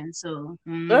impatience. So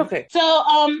okay. So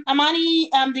Amani,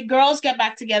 the girls get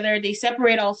back together. They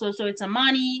separate also. So it's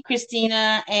Amani,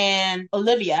 Christina, and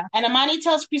Olivia. And Amani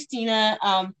tells Christina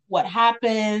what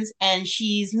happens, and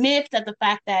she's miffed at the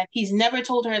fact that he's never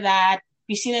told her that.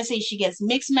 Christina says she gets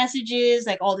mixed messages,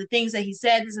 like all the things that he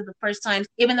said. This is the first time,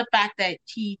 even the fact that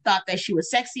he thought that she was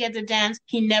sexy at the dance,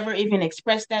 he never even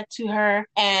expressed that to her.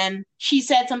 And she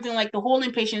said something like, the whole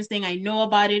impatience thing, I know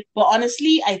about it, but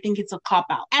honestly, I think it's a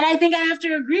cop-out. And I think I have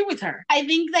to agree with her. I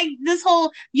think like this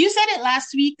whole, you said it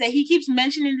last week that he keeps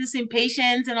mentioning this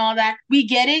impatience and all that. We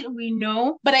get it, we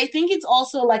know, but I think it's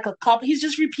also like a cop. He's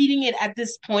just repeating it at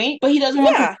this point, but he doesn't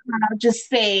want to just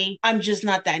say, I'm just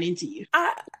not that into you.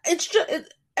 It's just...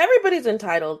 Everybody's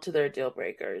entitled to their deal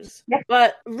breakers, yeah.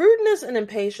 But rudeness and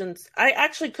impatience, I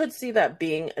actually could see that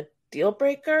being a deal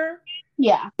breaker.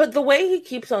 Yeah. But the way he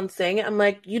keeps on saying it, I'm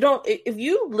like, if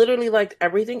you literally liked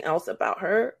everything else about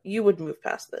her, you would move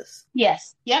past this.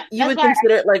 Yes. Yep. You would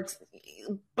consider it like,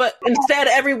 but instead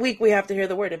every week we have to hear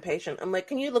the word impatient. I'm like,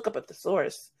 can you look up at the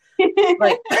source?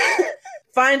 Like,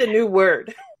 find a new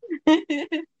word.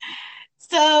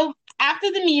 So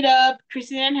after the meetup,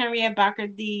 Christina and Henry are back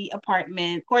at the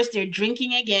apartment. Of course, they're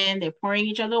drinking again. They're pouring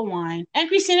each other wine. And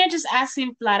Christina just asks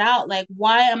him flat out, like,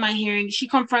 why am I hearing... She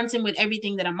confronts him with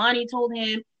everything that Amani told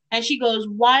him. And she goes,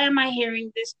 why am I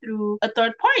hearing this through a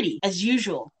third party? As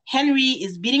usual, Henry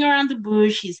is beating around the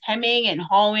bush. He's hemming and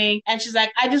hawing. And she's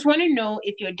like, I just want to know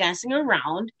if you're dancing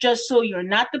around just so you're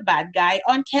not the bad guy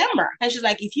on camera. And she's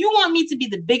like, if you want me to be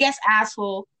the biggest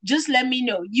asshole, just let me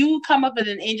know. You come up with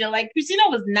an angel. Like, Christina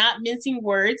was not mincing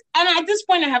words. And at this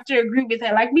point, I have to agree with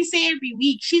her. Like we say every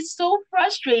week, she's so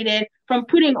frustrated from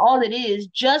putting all it is,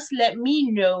 just let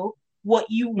me know what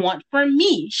you want from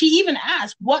me. She even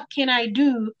asked, what can I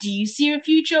do? Do you see a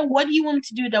future? What do you want me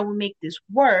to do that will make this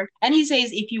work? And he says,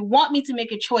 if you want me to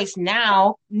make a choice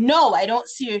now, no, I don't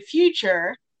see a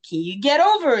future. Can you get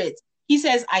over it? He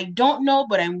says, I don't know,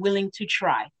 but I'm willing to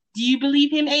try. Do you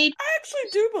believe him, Aid? I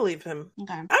actually do believe him.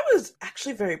 Okay. I was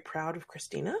actually very proud of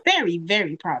Christina. Very,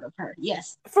 very proud of her.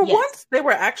 Yes. For once, they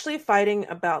were actually fighting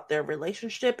about their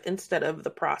relationship instead of the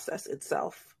process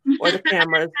itself or the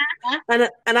cameras. And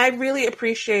I really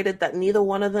appreciated that neither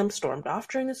one of them stormed off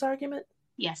during this argument.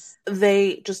 Yes.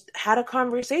 They just had a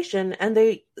conversation and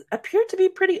they appeared to be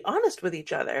pretty honest with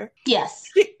each other. Yes.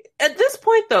 At this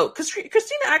point, though, because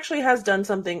Christina actually has done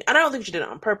something, and I don't think she did it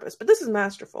on purpose, but this is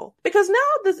masterful. Because now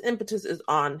this impetus is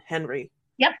on Henry.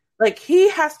 Yep. Like, he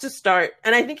has to start,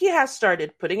 and I think he has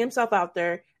started putting himself out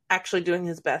there, actually doing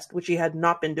his best, which he had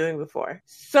not been doing before.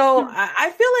 So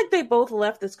I feel like they both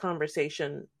left this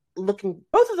conversation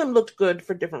both of them looked good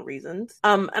for different reasons.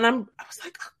 And I was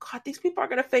like, oh God, these people are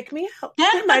going to fake me out.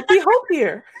 There might be hope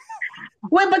here.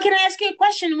 Wait, but can I ask you a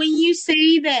question? When you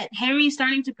say that Henry's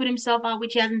starting to put himself out,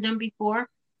 which he hasn't done before,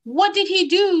 what did he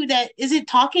do? Is it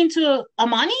talking to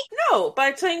Amani? No,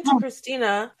 by saying to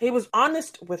Christina, he was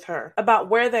honest with her about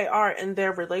where they are in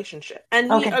their relationship.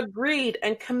 And he agreed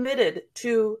and committed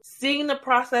to seeing the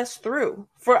process through.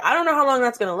 For I don't know how long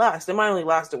that's going to last. It might only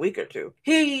last a week or two.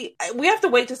 We have to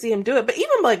wait to see him do it. But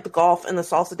even like the golf and the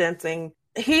salsa dancing,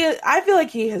 I feel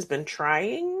like he has been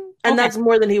trying. And that's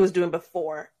more than he was doing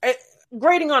before.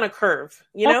 Grading on a curve,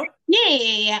 you know?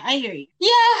 Yeah, I hear you.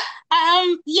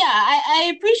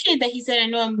 I appreciate that he said, I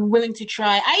know I'm willing to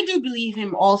try. I do believe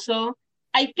him also.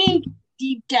 I think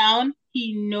deep down,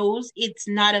 he knows it's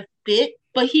not a fit,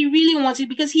 but he really wants it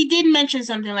because he did mention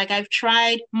something like, I've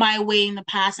tried my way in the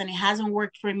past and it hasn't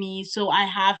worked for me. So I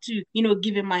have to,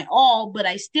 give it my all, but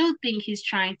I still think he's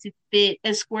trying to fit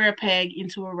a square peg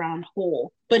into a round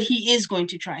hole. But he is going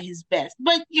to try his best.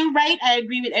 But you're right. I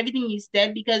agree with everything you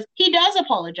said because he does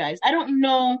apologize. I don't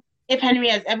know if Henry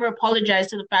has ever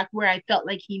apologized to the fact where I felt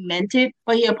like he meant it,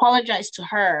 but he apologized to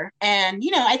her. And,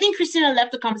 I think Christina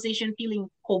left the conversation feeling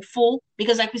hopeful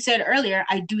because, like we said earlier,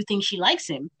 I do think she likes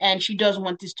him and she does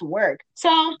want this to work.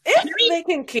 So if they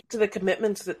can keep to the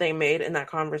commitments that they made in that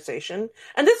conversation,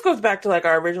 and this goes back to like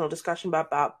our original discussion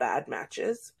about bad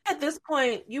matches. At this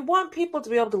point, you want people to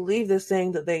be able to leave this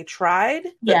saying that they tried,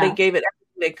 that they gave it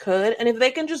everything they could, and if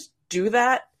they can just do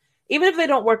that, even if they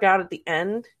don't work out at the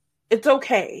end, it's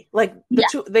okay. Like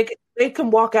two, they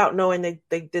can walk out knowing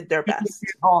they did their best.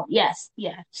 Oh, yes,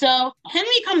 yeah. So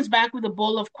Henry comes back with a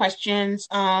bowl of questions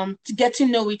to get to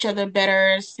know each other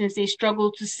better since they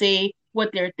struggle to say what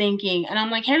they're thinking. And I'm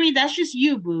like, Henry, that's just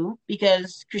you, boo,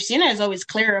 because Christina is always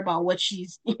clear about what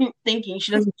she's thinking.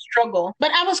 She doesn't struggle.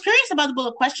 But I was curious about the bowl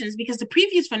of questions because the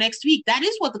previews for next week, that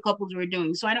is what the couples were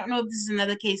doing. So I don't know if this is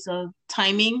another case of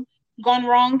timing gone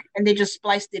wrong and they just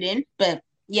spliced it in. But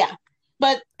yeah.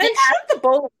 But should the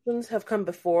bowl of questions have come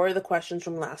before the questions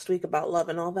from last week about love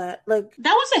and all that? Like,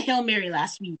 that was a Hail Mary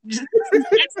last week. Next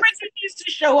person used to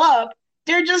show up.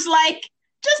 They're just like,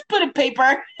 just put a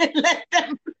paper and let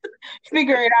them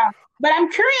figure it out. But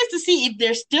I'm curious to see if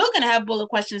they're still going to have bullet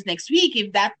questions next week,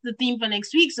 if that's the theme for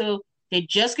next week. So they're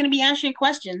just going to be answering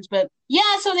questions. But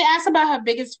yeah, so they asked about her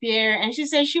biggest fear, and she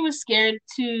said she was scared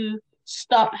to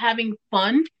stop having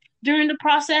fun during the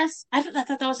process. I thought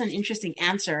that was an interesting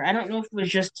answer. I don't know if it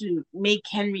was just to make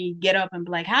Henry get up and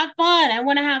be like, have fun. I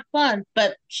want to have fun.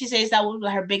 But she says that was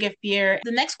her biggest fear.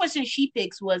 The next question she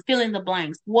picks was fill in the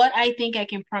blanks. What I think I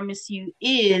can promise you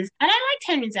is, and I liked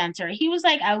Henry's answer. He was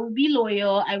like, I will be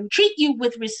loyal. I will treat you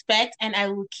with respect and I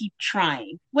will keep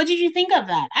trying. What did you think of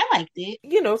that? I liked it.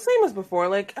 Same as before.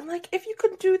 Like, I'm like, if you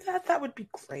could do that, that would be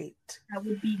great. That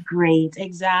would be great.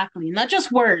 Exactly. Not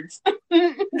just words.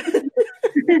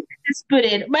 Put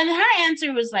it. But her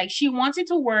answer was like she wants it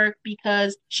to work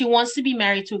because she wants to be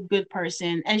married to a good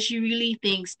person and she really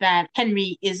thinks that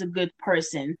Henry is a good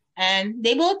person. And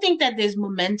they both think that there's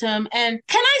momentum. And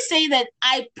can I say that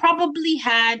I probably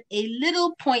had a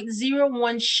little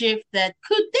 0.01 shift that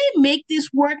could they make this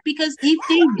work? Because if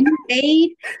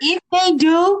they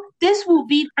do, this will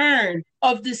be turn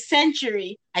of the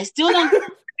century. I still don't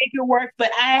make it work,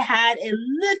 but I had a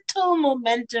little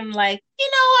momentum like,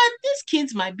 you know what, this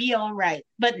kid's might be all right.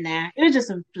 But nah, it was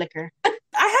just a flicker. I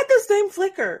had the same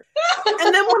flicker. And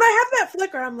then when I have that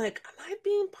flicker, I'm like, am I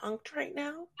being punked right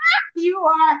now? You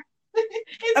are.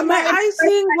 Are my eyes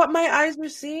seeing what my eyes are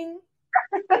seeing?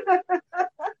 But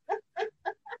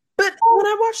when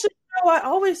I watch the show, I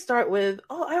always start with,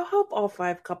 I hope all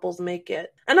 5 couples make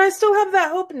it. And I still have that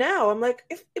hope now. I'm like,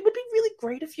 it would be really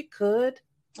great if you could.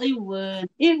 It would.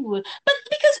 But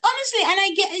because honestly, and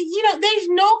I get, there's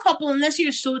no couple unless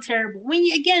you're so terrible. When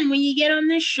you get on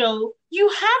this show, you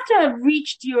have to have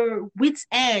reached your wit's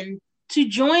end to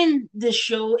join the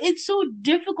show. It's so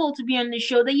difficult to be on the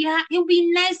show that it would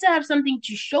be nice to have something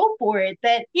to show for it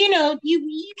that, you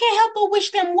can't help but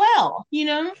wish them well,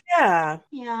 Yeah.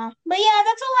 Yeah. But yeah,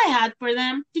 that's all I had for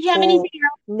them. Did you have anything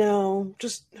else? No,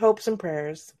 just hopes and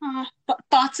prayers.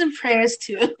 Thoughts and prayers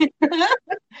too.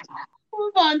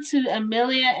 Move on to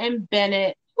Amelia and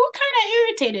Bennett, who kind of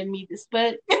irritated me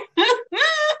but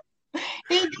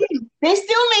they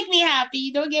still make me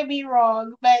happy, don't get me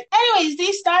wrong. But anyways,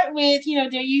 they start with,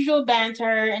 their usual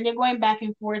banter and they're going back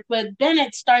and forth, but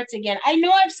Bennett starts again. I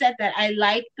know I've said that I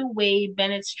like the way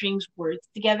Bennett strings words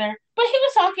together, but he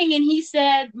was talking and he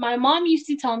said, my mom used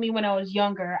to tell me when I was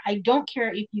younger, I don't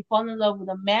care if you fall in love with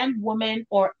a man, woman,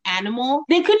 or animal.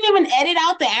 They couldn't even edit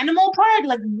out the animal part.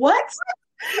 Like, what?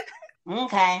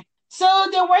 Okay. So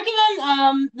they're working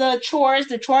on the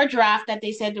chore draft that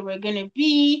they said they were going to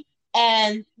be.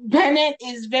 And Bennett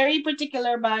is very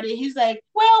particular about it. He's like,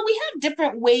 well, we have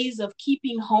different ways of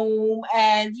keeping home.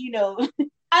 And,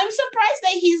 I'm surprised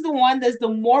that he's the one that's the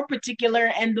more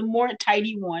particular and the more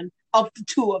tidy one of the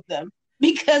two of them.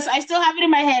 Because I still have it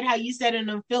in my head how you said in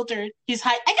Unfiltered, I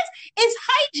guess, is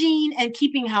hygiene and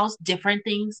keeping house different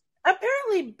things?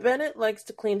 Apparently, Bennett likes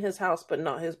to clean his house, but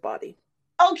not his body.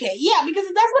 Okay, yeah, because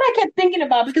that's what I kept thinking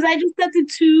about, because I just thought the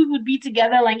two would be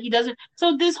together, like he doesn't.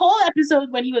 So this whole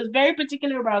episode, when he was very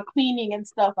particular about cleaning and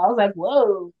stuff, I was like,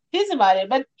 whoa, he's about it.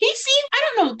 But he seemed, I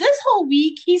don't know, this whole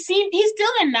week, he's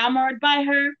still enamored by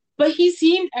her, but he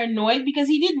seemed annoyed because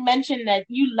he did mention that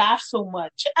you laugh so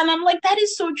much. And I'm like, that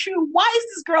is so true. Why is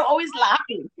this girl always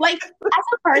laughing? Like, as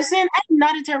a person, I'm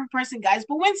not a terrible person, guys,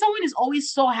 but when someone is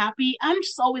always so happy, I'm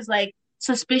just always like,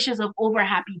 suspicious of over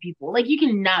happy people. Like, you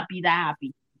cannot be that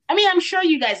happy. I mean, I'm sure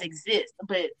you guys exist,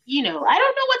 but I don't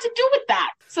know what to do with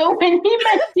that. So when he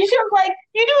met, she was like,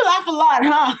 "You do laugh a lot,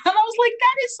 huh?" And I was like,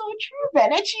 "That is so true,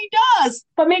 Ben." And she does,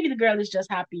 but maybe the girl is just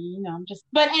happy, I'm just.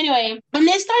 But anyway, when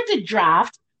they start to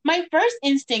draft, my first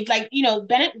instinct,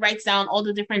 Bennett writes down all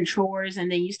the different chores,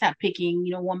 and then you start picking,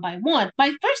 one by one.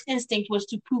 My first instinct was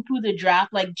to poo-poo the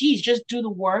draft, like, geez, just do the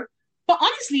work. But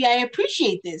honestly, I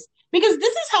appreciate this. Because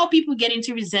this is how people get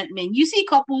into resentment. You see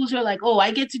couples who are like, oh,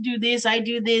 I get to do this, I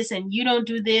do this, and you don't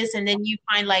do this. And then you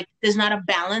find like there's not a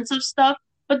balance of stuff.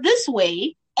 But this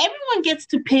way, everyone gets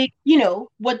to pick,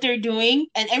 what they're doing,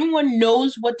 and everyone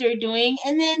knows what they're doing.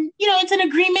 And then, it's an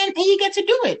agreement and you get to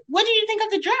do it. What do you think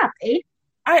of the draft, eh?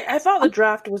 I thought the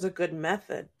draft was a good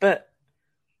method, but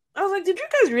I was like, did you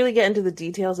guys really get into the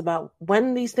details about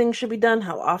when these things should be done,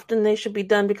 how often they should be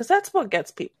done? Because that's what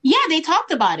gets people. Yeah, they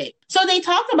talked about it. So they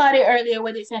talked about it earlier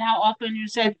where they said how often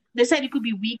they said it could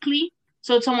be weekly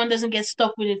so someone doesn't get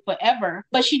stuck with it forever.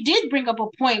 But she did bring up a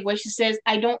point where she says,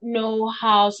 I don't know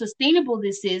how sustainable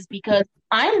this is because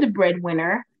I'm the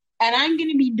breadwinner and I'm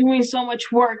going to be doing so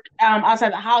much work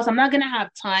outside the house. I'm not going to have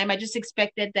time. I just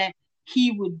expected that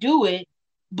he would do it.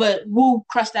 But we'll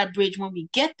cross that bridge when we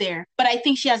get there. But I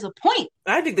think she has a point.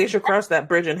 I think they should cross that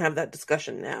bridge and have that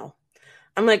discussion now.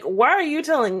 I'm like, why are you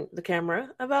telling the camera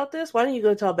about this? Why don't you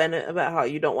go tell Bennett about how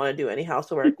you don't want to do any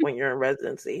housework when you're in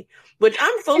residency? Which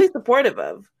I'm fully supportive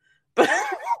of. But,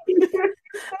 because,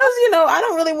 I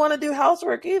don't really want to do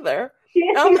housework either.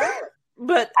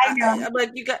 But I know. I'm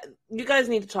like, you guys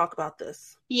need to talk about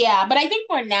this. Yeah, but I think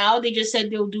for now, they just said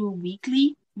they'll do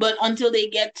weekly. But until they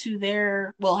get to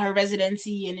her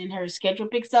residency and then her schedule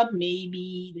picks up,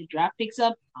 maybe the draft picks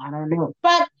up. I don't know.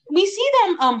 But we see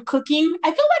them cooking.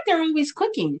 I feel like they're always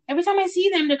cooking. Every time I see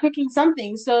them, they're cooking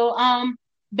something. So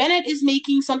Bennett is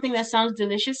making something that sounds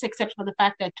delicious, except for the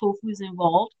fact that tofu is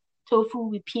involved. Tofu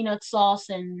with peanut sauce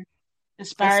and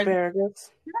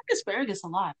asparagus. I like asparagus a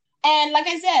lot. And like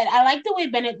I said, I like the way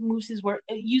Bennett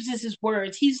uses his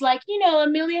words. He's like,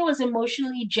 Amelia was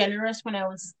emotionally generous when I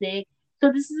was sick.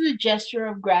 So this is a gesture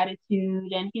of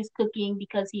gratitude, and he's cooking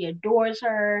because he adores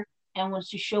her and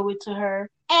wants to show it to her.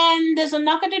 And there's a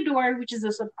knock at the door, which is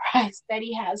a surprise that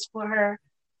he has for her.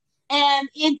 And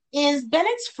it is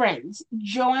Bennett's friends,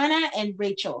 Joanna and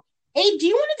Rachel. Hey, do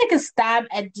you want to take a stab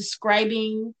at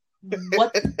describing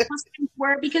what the costumes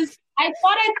were? Because I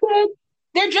thought I could.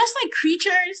 They're just like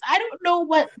creatures. I don't know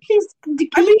what. Please,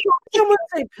 someone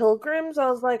say pilgrims. I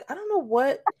was like, I don't know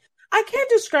what. I can't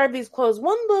describe these clothes.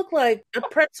 One looked like a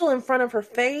pretzel in front of her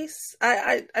face.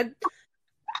 I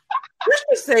let's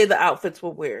just say the outfits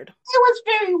were weird. It was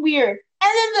very weird.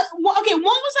 And then one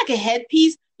was like a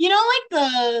headpiece. Like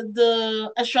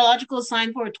the astrological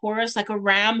sign for a Taurus, like a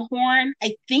ram horn.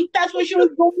 I think that's what she was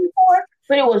going for.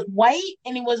 But it was white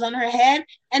and it was on her head.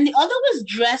 And the other was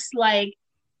dressed like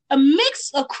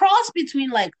a cross between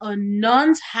like a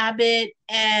nun's habit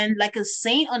and like a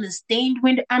saint on a stained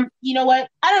window. You know what?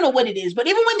 I don't know what it is, but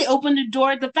even when they opened the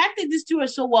door, the fact that these two are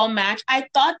so well matched, I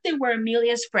thought they were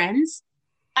Amelia's friends.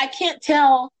 I can't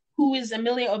tell who is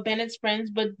Amelia or Bennett's friends,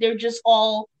 but they're just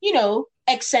all,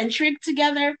 eccentric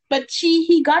together. But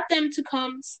he got them to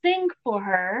come sing for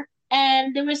her.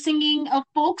 And they were singing a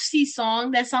folksy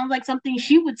song that sounds like something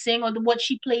she would sing or what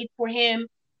she played for him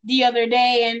the other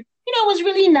day. And it was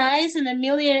really nice, and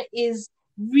Amelia is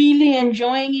really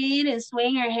enjoying it and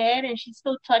swaying her head, and she's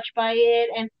so touched by it.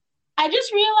 And I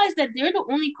just realized that they're the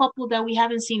only couple that we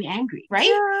haven't seen angry, right?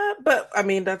 Yeah, but I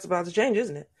mean, that's about to change,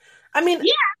 isn't it? I mean,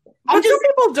 yeah. But some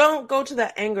people don't go to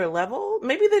that anger level.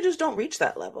 Maybe they just don't reach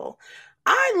that level.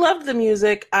 I loved the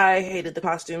music. I hated the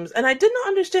costumes. And I did not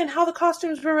understand how the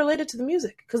costumes were related to the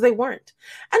music, because they weren't.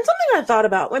 And something I thought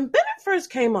about, when Bennett first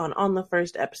came on the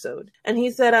first episode, and he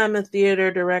said, I'm a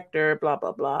theater director, blah,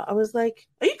 blah, blah. I was like,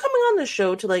 are you coming on the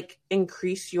show to, like,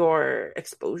 increase your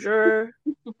exposure?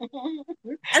 And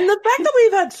the fact that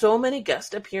we've had so many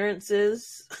guest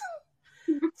appearances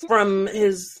from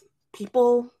his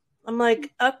people, I'm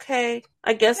like, okay,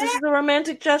 I guess this is a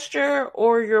romantic gesture,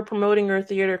 or you're promoting your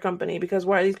theater company, because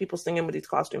why are these people singing with these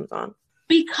costumes on?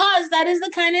 Because that is the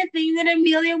kind of thing that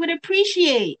Amelia would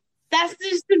appreciate. That's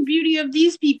just the beauty of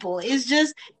these people. It's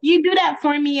just, you do that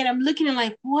for me and I'm looking at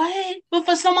like, what? But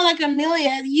for someone like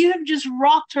Amelia, you have just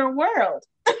rocked her world.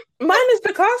 Minus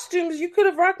the costumes, you could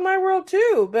have rocked my world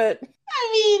too, but...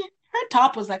 I mean, her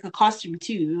top was like a costume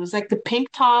too. It was like the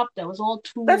pink top that was all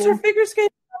tulle. That's her figure skating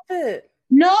outfit.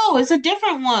 No, it's a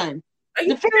different one.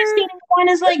 The figure skating one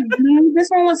is like blue. This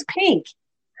one was pink.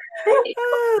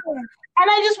 And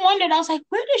I just wondered, I was like,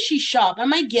 where does she shop? And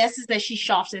my guess is that she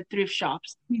shops at thrift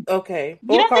shops. Okay.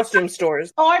 Or costume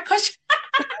stores. Or costume.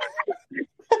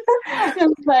 It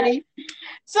was funny.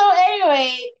 So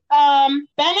anyway,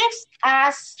 Bennett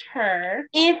asked her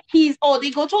if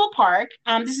they go to a park.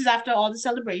 This is after all the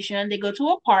celebration. They go to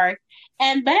a park,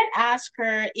 and Bennett asked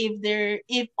her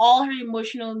if all her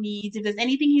emotional needs, if there's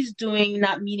anything he's doing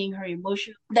not meeting her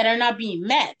emotion that are not being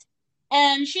met.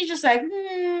 And she's just like,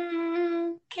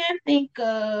 can't think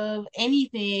of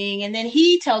anything. And then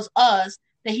he tells us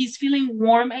that he's feeling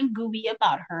warm and gooey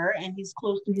about her and he's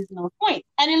close to his low point.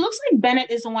 And it looks like Bennett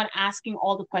is the one asking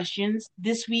all the questions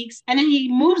this week's. And then he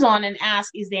moves on and asks,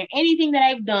 is there anything that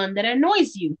I've done that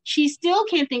annoys you? She still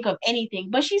can't think of anything,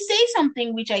 but she says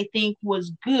something which I think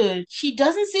was good. She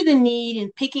doesn't see the need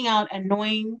in picking out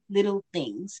annoying little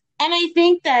things. And I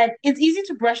think that it's easy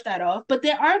to brush that off, but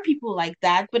there are people like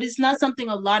that, but it's not something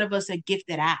a lot of us are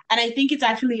gifted at. And I think it's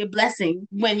actually a blessing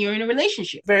when you're in a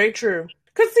relationship. Very true.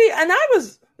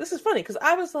 Because this is funny, because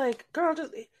I was like, girl,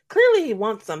 just clearly he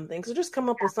wants something, so just come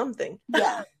up with something.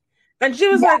 Yeah. And she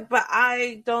was like, but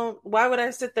why would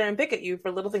I sit there and pick at you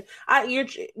for little things?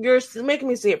 You're making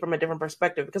me see it from a different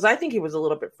perspective, because I think he was a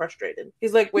little bit frustrated.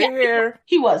 He's like, we're here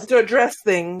he was to address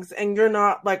things and you're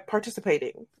not like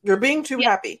participating. You're being too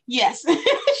happy. Yes,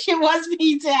 she was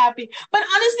being too happy. But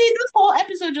honestly, this whole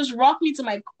episode just rocked me to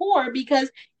my core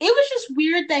because it was just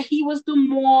weird that he was the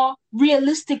more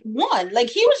realistic one. Like,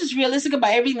 he was just realistic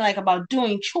about everything, like about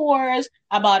doing chores,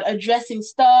 about addressing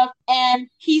stuff. And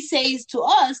he says to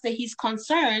us that he's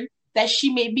concerned that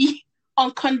she may be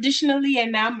unconditionally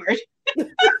enamored. And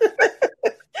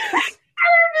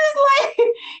I'm just like,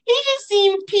 he just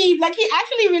seemed peeved. Like, he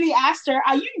actually really asked her,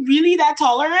 are you really that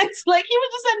tolerant? Like, he was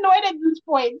just annoyed at this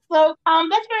point. So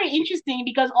that's very interesting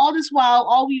because all this while,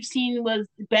 all we've seen was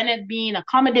Bennett being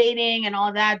accommodating and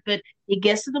all that, but it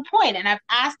gets to the point. And I've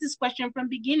asked this question from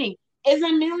the beginning. Is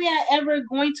Amelia ever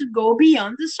going to go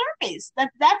beyond the surface?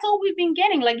 That's all we've been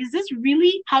getting. Like, is this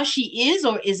really how she is,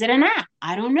 or is it an act?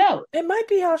 I don't know. It might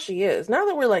be how she is. Now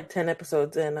that we're like 10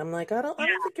 episodes in, I'm like, I don't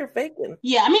think you're faking.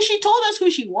 Yeah, I mean, she told us who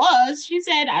she was. She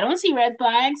said, I don't see red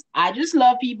flags. I just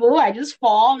love people. I just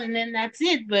fall, and then that's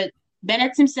it. But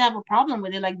Bennett seems to have a problem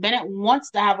with it. Like, Bennett wants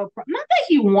to have a problem. Not that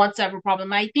he wants to have a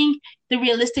problem. I think the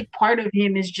realistic part of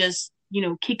him is just,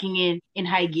 kicking in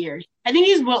high gear. I think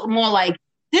he's more like,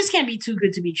 this can't be too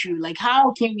good to be true. Like,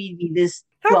 how can we be this?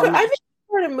 I think he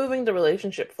started moving the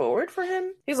relationship forward for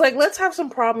him. He's like, let's have some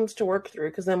problems to work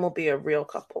through because then we'll be a real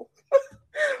couple.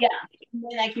 Yeah.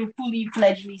 Then I can fully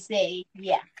fledgedly say,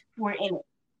 yeah, we're in it.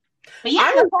 But yeah,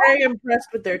 I was very impressed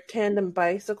with their tandem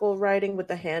bicycle riding with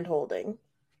the hand holding.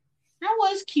 That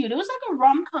was cute. It was like a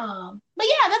rom-com. But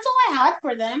yeah, that's all I had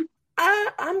for them.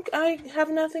 I have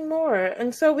nothing more.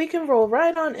 And so we can roll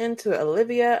right on into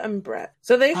Olivia and Brett.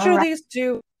 So they show these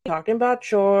two talking about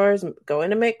chores,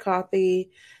 going to make coffee,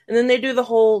 and then they do the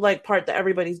whole like part that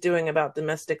everybody's doing about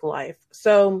domestic life.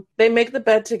 So they make the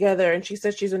bed together and she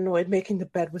says she's annoyed making the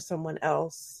bed with someone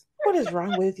else. What is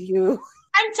wrong with you?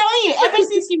 I'm telling you, ever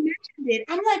since you mentioned it,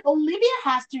 I'm like, Olivia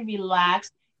has to relax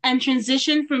and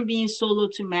transition from being solo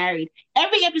to married.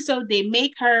 Every episode they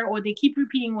make her, or they keep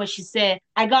repeating what she said,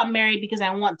 I got married because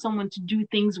I want someone to do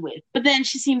things with. But then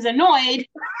she seems annoyed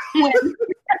when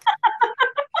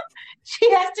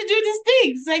she has to do these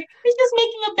things. Like, it's just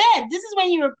making a bed. This is when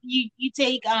you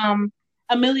take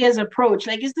Amelia's approach.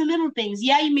 Like, it's the little things.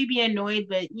 Yeah, you may be annoyed,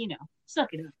 but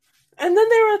suck it up. And then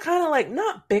they were kind of like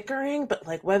not bickering, but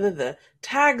like whether the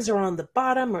tags are on the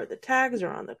bottom or the tags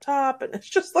are on the top, and it's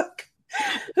just like,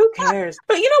 who cares?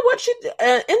 But you know what? She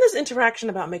in this interaction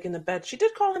about making the bed, she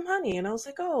did call him honey, and I was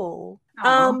like, oh.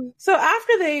 So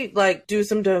after they like do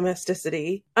some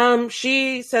domesticity,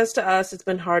 she says to us it's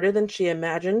been harder than she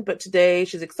imagined, but today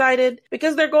she's excited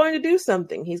because they're going to do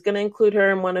something. He's going to include her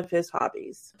in one of his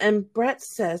hobbies. And Brett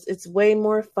says it's way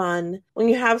more fun when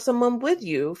you have someone with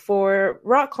you for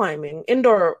rock climbing,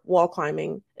 indoor wall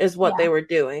climbing is what they were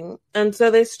doing. And so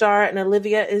they start, and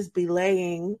Olivia is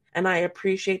belaying, and I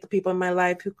appreciate the people in my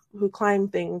life who climb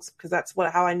things because that's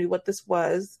how I knew what this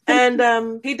was. And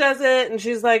he does it, and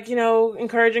she's like,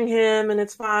 encouraging him, and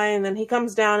it's fine. And then he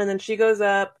comes down, and then she goes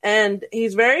up, and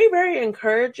he's very, very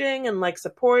encouraging and like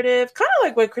supportive, kind of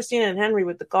like what Christina and Henry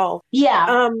with the golf.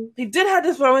 Yeah. He did have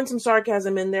to throw in some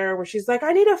sarcasm in there where she's like,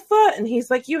 I need a foot, and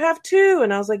he's like, you have two,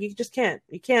 and I was like, you just can't.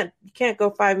 You can't go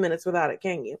 5 minutes without it,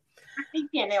 can you? You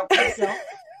can't help yourself.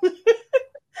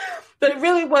 But it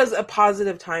really was a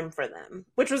positive time for them,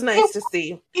 which was nice to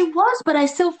see. It was, but I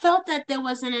still felt that there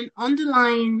wasn't an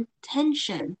underlying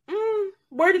tension.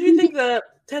 Where did you think the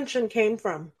tension came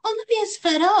from? Olivia's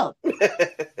fed up.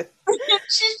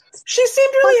 She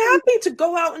seemed really happy to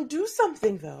go out and do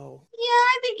something, though. Yeah,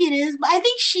 I think it is. But I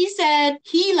think she said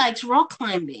he likes rock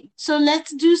climbing. So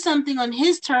let's do something on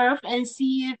his turf and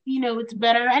see if, it's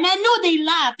better. And I know they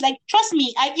laughed. Like, trust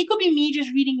me, it could be me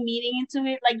just reading meaning into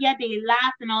it. Like, yeah, they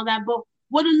laughed and all that. But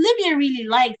what Olivia really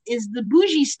likes is the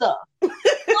bougie stuff. She'll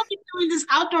be doing this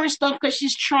outdoor stuff because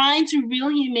she's trying to reel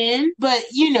him in. But,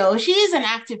 she is an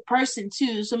active person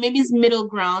too. So maybe it's middle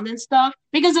ground and stuff.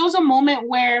 Because there was a moment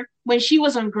where when she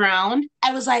was on ground,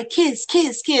 I was like, kiss,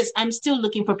 kiss, kiss. I'm still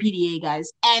looking for PDA,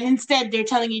 guys. And instead, they're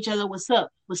telling each other, what's up?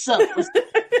 What's up? What's up?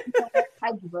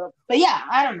 I give up. But yeah,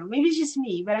 I don't know. Maybe it's just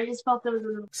me, but I just felt there was a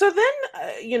little. So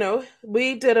then,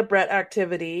 we did a Brett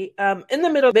activity. In the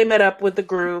middle, they met up with the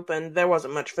group, and there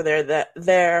wasn't much for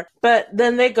there. But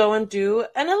then they go and do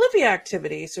an Olivia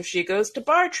activity. So she goes to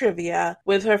bar trivia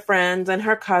with her friends and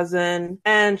her cousin,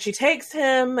 and she takes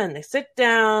him, and they sit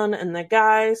down, and the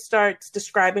guy starts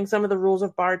describing some of the rules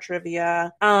of bar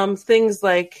trivia. Things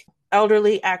like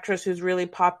elderly actress who's really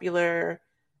popular.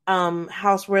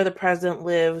 House where the president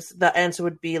lives, the answer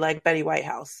would be like Betty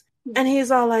Whitehouse. And he's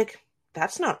all like,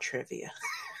 that's not trivia.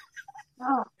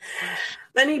 Oh.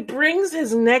 Then he brings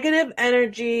his negative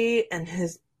energy and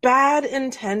his bad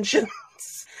intentions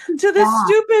to this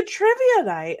stupid trivia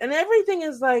night. And everything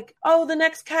is like, oh, the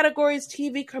next category is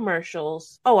TV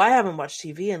commercials. Oh, I haven't watched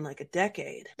TV in like a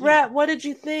decade. Brett, what did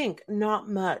you think? Not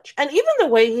much. And even the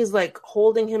way he's like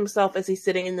holding himself as he's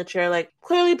sitting in the chair, like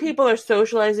clearly people are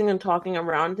socializing and talking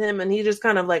around him, and he's just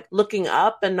kind of like looking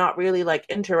up and not really like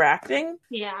interacting.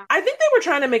 Yeah. I think they were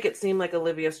trying to make it seem like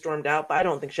Olivia stormed out, but I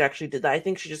don't think she actually did that. I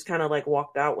think she just kind of like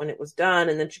walked out when it was done,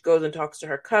 and then she goes and talks to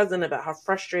her cousin about how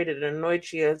frustrated and annoyed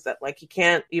she is that like he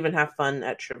can't even have fun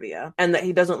at trivia, and that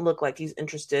he doesn't look like he's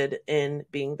interested in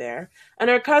being there. And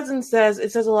her cousin says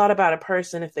it says a lot about a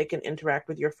person if they can interact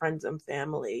with your friends and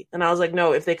family. And I was like,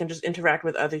 no, if they can just interact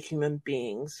with other human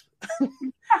beings.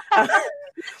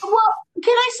 Well,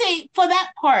 can I say for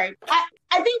that part,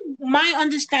 I think my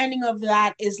understanding of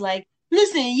that is like,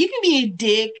 listen, you can be a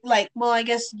dick, like, well, I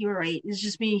guess you're right. It's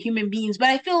just being human beings. But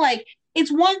I feel like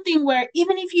it's one thing where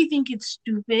even if you think it's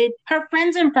stupid, her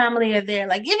friends and family are there.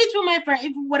 Like, if it's with my friend,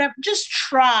 if whatever, just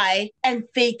try and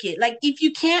fake it. Like, if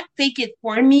you can't fake it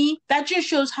for me, that just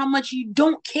shows how much you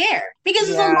don't care. Because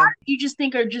there's a lot you just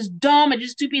think are just dumb and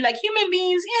just stupid. Like, human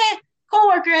beings,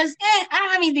 coworkers, I don't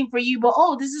have anything for you, but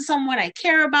this is someone I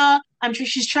care about. I'm sure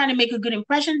she's trying to make a good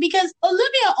impression because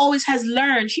Olivia always has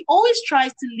learned. She always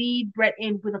tries to lead Brett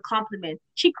in with a compliment.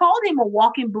 She called him a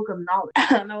walking book of knowledge.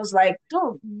 And I was like,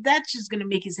 oh, that's just going to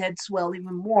make his head swell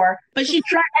even more. But she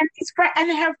tried,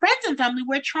 and her friends and family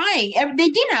were trying. They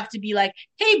didn't have to be like,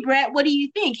 hey, Brett, what do you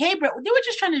think? Hey, Brett, they were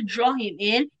just trying to draw him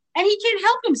in, and he can't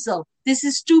help himself. This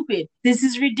is stupid. This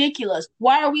is ridiculous.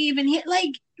 Why are we even here?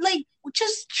 Like,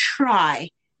 just try.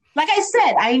 Like I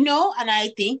said, I know and I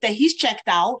think that he's checked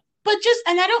out, but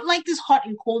and I don't like this hot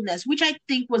and coldness, which I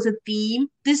think was a theme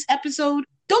this episode.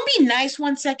 Don't be nice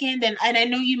 1 second, and I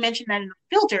know you mentioned that in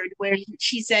Filtered, where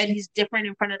she said he's different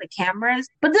in front of the cameras,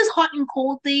 but this hot and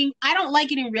cold thing, I don't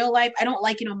like it in real life. I don't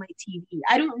like it on my TV.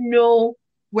 I don't know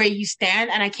where you stand,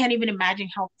 and I can't even imagine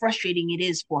how frustrating it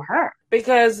is for her.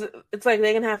 Because it's like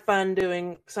they can have fun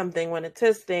doing something when it's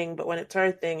his thing, but when it's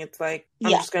her thing, it's like,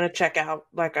 I'm just going to check out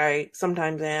like I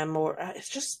sometimes am, or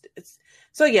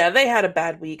so yeah, they had a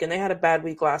bad week, and they had a bad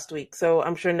week last week, so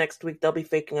I'm sure next week they'll be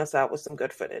faking us out with some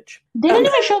good footage. They didn't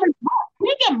even show them. We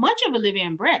didn't get much of Olivia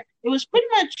and Brett. It was pretty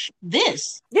much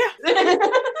this. Yeah.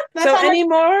 So any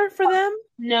more for them?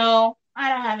 No. I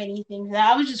don't have anything.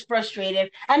 I was just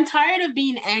frustrated. I'm tired of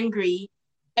being angry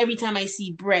every time I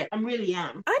see Brett. I really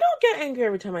am. I don't get angry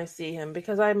every time I see him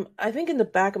because I think in the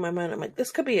back of my mind, I'm like,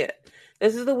 this could be it.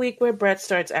 This is the week where Brett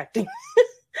starts acting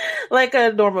like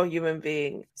a normal human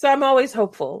being. So I'm always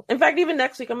hopeful. In fact, even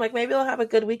next week, I'm like, maybe I'll have a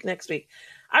good week next week.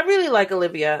 I really like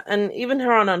Olivia, and even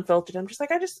her on Unfiltered, I'm just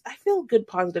like, I feel good,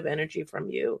 positive energy from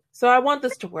you. So I want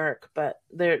this to work, but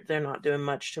they're not doing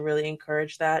much to really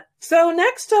encourage that. So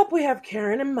next up, we have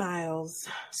Karen and Miles.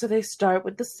 So they start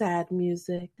with the sad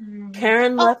music.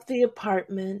 Karen left the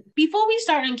apartment. Before we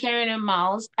start on Karen and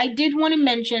Miles, I did want to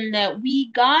mention that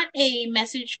we got a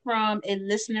message from a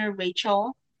listener,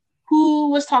 Rachel,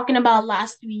 who was talking about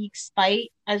last week's fight.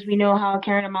 As we know how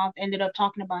Karen and Miles ended up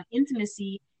talking about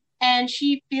intimacy. And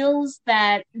she feels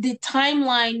that the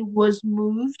timeline was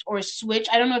moved or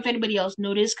switched. I don't know if anybody else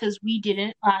noticed because we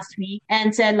didn't last week.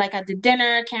 And said like at the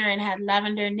dinner, Karen had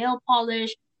lavender nail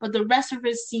polish, but the rest of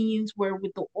her scenes were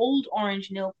with the old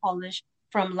orange nail polish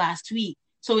from last week.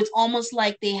 So it's almost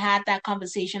like they had that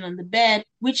conversation on the bed,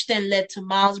 which then led to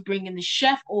Miles bringing the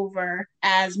chef over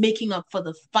as making up for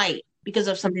the fight. because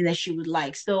of something that she would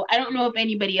like. So I don't know if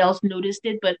anybody else noticed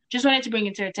it, but just wanted to bring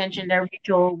it to her attention that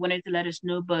Rachel wanted to let us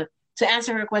know. But to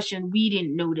answer her question, we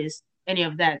didn't notice any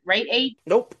of that, right, Aid?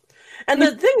 Nope. And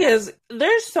the thing is,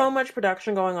 there's so much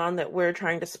production going on that we're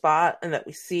trying to spot and that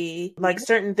we see. Like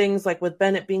certain things, like with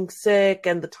Bennett being sick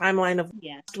and the timeline of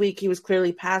last week, he was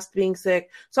clearly past being sick.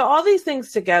 So all these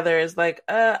things together is like,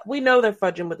 we know they're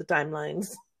fudging with the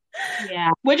timelines.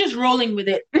 Yeah, we're just rolling with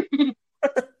it.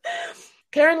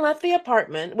 Karen left the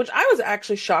apartment, which I was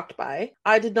actually shocked by.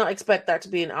 I did not expect that to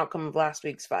be an outcome of last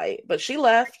week's fight, but she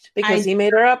left because he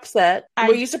made her upset.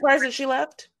 Were you surprised that she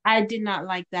left? I did not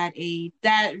like that, Aid.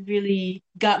 That really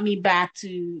got me back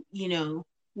to,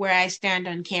 where I stand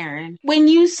on Karen. When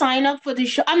you sign up for the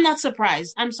show, I'm not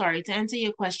surprised. I'm sorry, to answer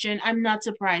your question, I'm not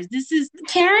surprised.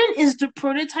 Karen is the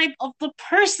prototype of the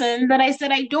person that I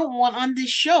said I don't want on this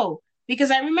show.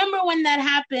 Because I remember when that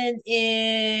happened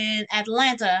in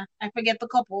Atlanta, I forget the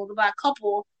black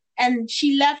couple, and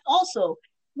she left also.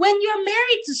 When you're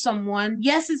married to someone,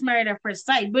 yes, it's married at first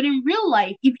sight, but in real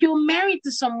life, if you're married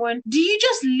to someone, do you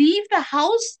just leave the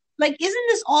house? Like, isn't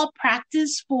this all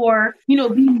practice for,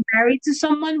 being married to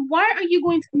someone? Why are you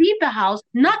going to leave the house,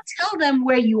 not tell them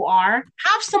where you are,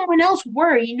 have someone else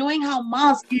worry, knowing how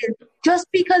Miles is, just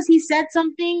because he said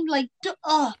something? Like,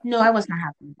 no, I was not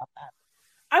happy about that.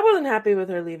 I wasn't happy with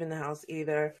her leaving the house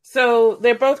either. So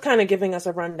they're both kind of giving us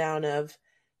a rundown of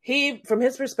from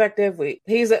his perspective,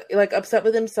 he's like upset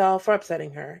with himself for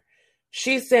upsetting her.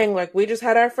 She's saying like, we just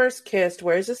had our first kiss.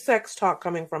 Where's the sex talk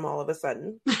coming from all of a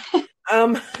sudden?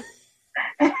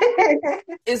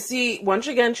 Once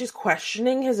again, she's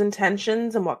questioning his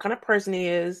intentions and what kind of person he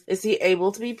is. Is he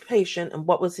able to be patient? And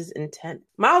what was his intent?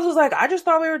 Miles was like, I just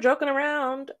thought we were joking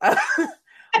around.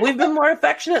 We've been more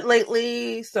affectionate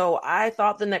lately, so I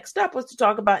thought the next step was to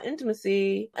talk about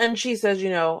intimacy. And she says,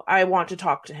 I want to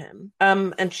talk to him.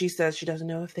 And she says she doesn't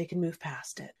know if they can move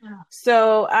past it. Oh.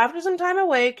 So after some time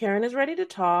away, Karen is ready to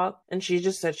talk, and she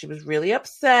just said she was really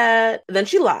upset. Then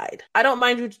she lied. I don't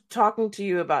mind you talking to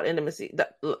you about intimacy.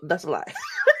 That's a lie.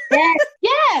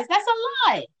 Yes, that's a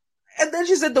lie. And then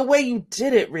she said, the way you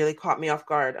did it really caught me off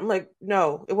guard. I'm like,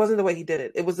 no, it wasn't the way he did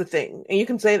it. It was the thing. And you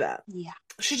can say that. Yeah.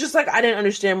 She's just like, I didn't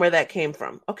understand where that came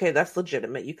from. Okay, that's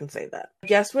legitimate. You can say that.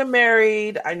 Yes, we're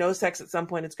married. I know sex at some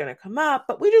point is going to come up,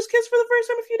 but we just kissed for the first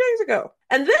time a few days ago.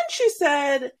 And then she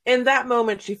said, in that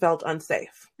moment, she felt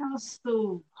unsafe. That was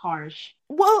so harsh.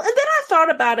 Well, and then I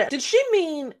thought about it. Did she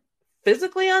mean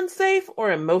physically unsafe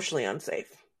or emotionally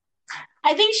unsafe?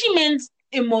 I think she meant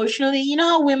emotionally. You know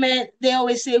how women, they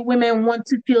always say women want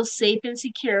to feel safe and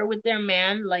secure with their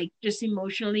man, like just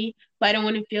emotionally, but I don't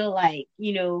want to feel like,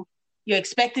 you're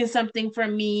expecting something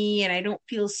from me and I don't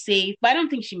feel safe. But I don't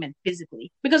think she meant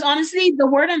physically. Because honestly, the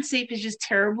word unsafe is just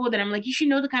terrible that I'm like, you should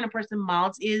know the kind of person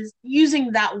Miles is.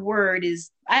 Using that word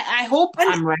is, I hope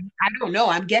I'm right. I don't know.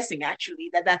 I'm guessing actually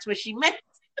that's what she meant.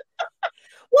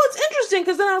 Well, it's interesting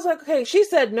because then I was like, okay, she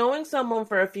said knowing someone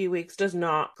for a few weeks does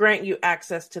not grant you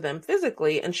access to them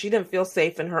physically, and she didn't feel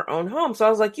safe in her own home. So I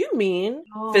was like, you mean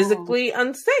physically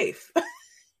unsafe?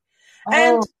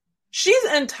 And she's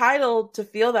entitled to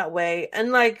feel that way.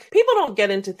 And like, people don't get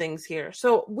into things here.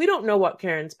 So we don't know what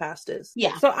Karen's past is.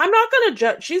 Yeah. So I'm not going to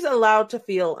judge. She's allowed to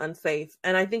feel unsafe.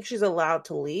 And I think she's allowed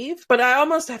to leave. But I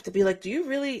almost have to be like,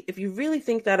 if you really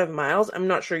think that of Miles, I'm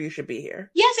not sure you should be here.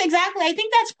 Yes, exactly. I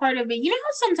think that's part of it. You know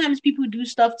how sometimes people do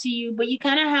stuff to you, but you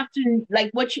kind of have to,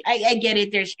 like, I get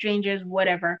it. They're strangers,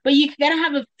 whatever. But you gotta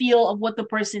have a feel of what the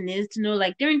person is to know,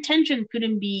 like, their intention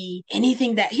couldn't be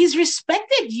anything that he's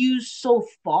respected you so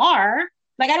far.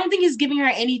 Like, I don't think he's giving her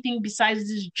anything besides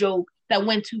this joke that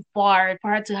went too far for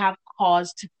her to have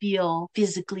cause to feel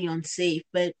physically unsafe.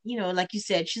 But, like you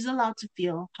said, she's allowed to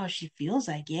feel how she feels,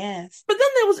 I guess. But then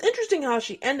it was interesting how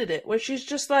she ended it, where she's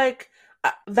just like,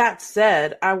 that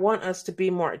said, I want us to be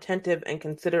more attentive and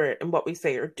considerate in what we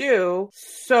say or do,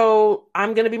 so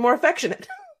I'm going to be more affectionate.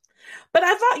 But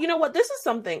I thought, you know what, this is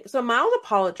something. So Miles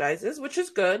apologizes, which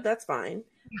is good. That's fine.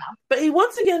 Yeah. But he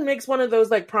once again makes one of those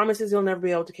like promises he'll never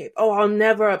be able to keep. Oh, I'll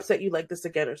never upset you like this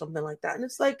again or something like that. And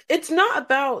it's like, it's not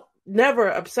about never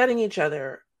upsetting each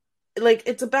other. Like,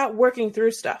 it's about working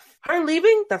through stuff. Her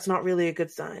leaving, that's not really a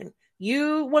good sign.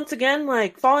 You, once again,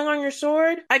 like, falling on your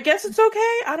sword, I guess it's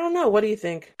okay. I don't know. What do you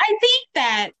think? I think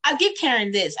that I'll give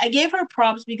Karen this. I gave her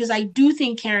props because I do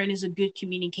think Karen is a good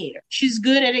communicator. She's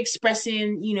good at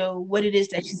expressing, what it is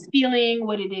that she's feeling,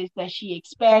 what it is that she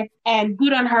expects, and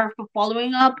good on her for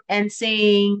following up and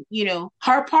saying,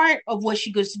 her part of what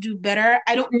she goes to do better.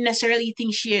 I don't necessarily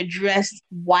think she addressed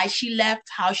why she left,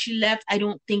 how she left. I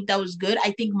don't think that was good. I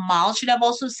think Miles should have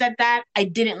also said that. I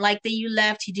didn't like that you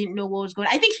left. He didn't know what was going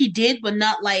on. I think he did. it, but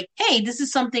not like, hey, this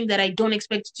is something that I don't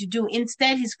expect you to do.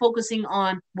 Instead, he's focusing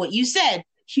on what you said.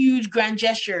 Huge grand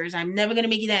gestures. I'm never gonna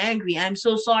make you that angry. I'm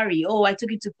so sorry. Oh, I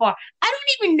took it too far. I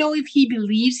don't even know if he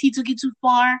believes he took it too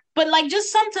far. But like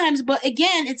just sometimes, but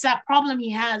again, it's that problem he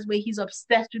has where he's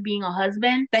obsessed with being a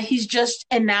husband, that he's just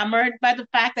enamored by the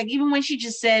fact, like even when she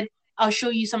just said, I'll show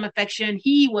you some affection,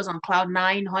 he was on cloud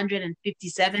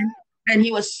 957 and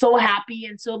he was so happy.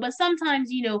 And so, but sometimes,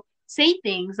 say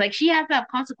things like she has to have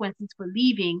consequences for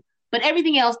leaving. But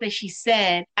everything else that she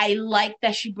said, I like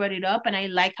that she brought it up and I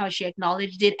like how she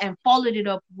acknowledged it and followed it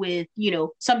up with,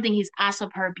 something he's asked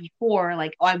of her before,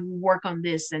 like, oh, I will work on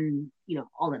this and,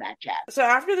 all of that jazz. So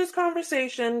after this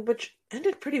conversation, which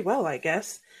ended pretty well, I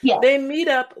guess, yeah, they meet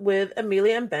up with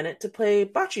Amelia and Bennett to play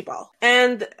bocce ball.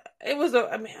 And it was,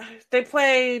 they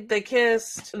played, they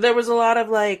kissed. There was a lot of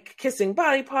like kissing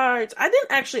body parts. I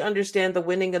didn't actually understand the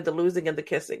winning and the losing and the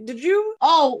kissing. Did you?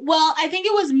 Oh, well, I think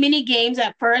it was mini games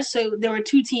at first. So there were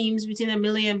two teams between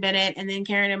Amelia and Bennett and then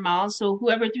Karen and Miles. So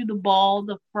whoever threw the ball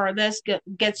the furthest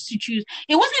gets to choose.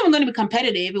 It wasn't even going to be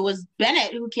competitive. It was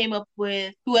Bennett who came up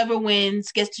with whoever wins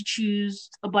gets to choose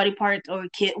a body part or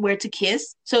where to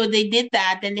kiss. So they did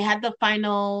that. Then they had the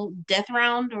final death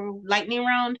round or lightning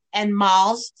round and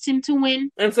Miles seemed to win.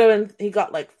 And so he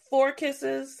got like 4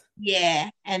 kisses. Yeah.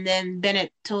 And then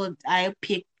Bennett told I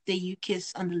picked the you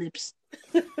kiss on the lips.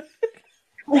 And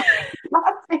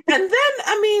then,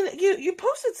 you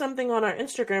posted something on our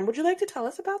Instagram. Would you like to tell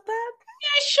us about that?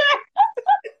 Yeah, sure.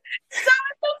 So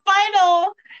at the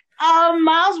final,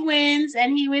 Miles wins,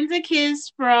 and he wins a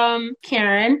kiss from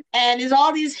Karen, and there's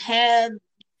all these head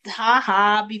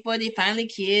ha before they finally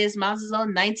kiss. Miles is all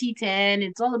 90-10.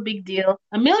 It's all a big deal.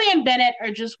 Amelia and Bennett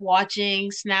are just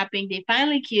watching, snapping. They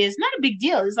finally kiss. Not a big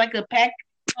deal. It's like a peck.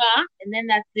 And then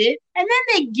that's it. And then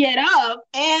they get up,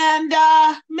 and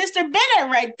Mr.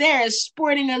 Bennett right there is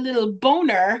sporting a little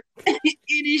boner in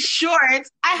his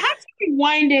shorts. I had to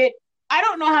rewind it. I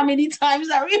don't know how many times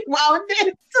I rewound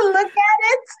it to look at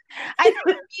it. I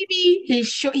thought maybe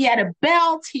he had a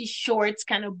belt, his shorts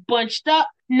kind of bunched up.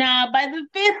 Nah, by the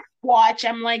 5th watch,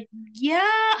 I'm like, yeah,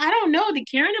 I don't know. Did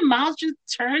Karen and Miles just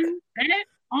turn Bennett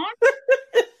on?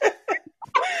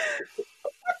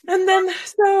 And then,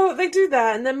 so they do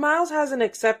that, and then Miles has an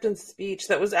acceptance speech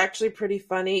that was actually pretty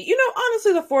funny.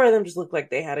 Honestly, the 4 of them just looked like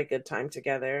they had a good time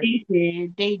together. They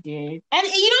did. And,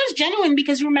 it's genuine,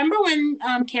 because remember when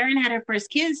Karen had her first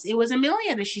kiss, it was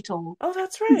Amelia that she told. Oh,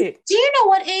 that's right. Do you know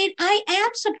what, Aid? I am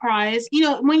surprised,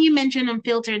 when you mentioned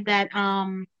Unfiltered that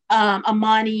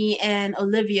Amani and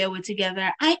Olivia were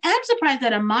together. I am surprised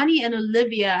that Amani and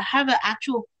Olivia have an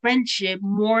actual friendship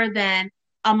more than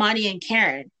Amani and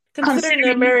Karen. Considering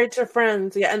they're married to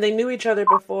friends, yeah, and they knew each other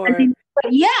before.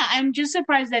 Yeah, I'm just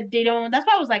surprised that they don't. That's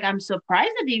why I was like, I'm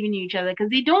surprised that they even knew each other, because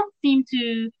they don't seem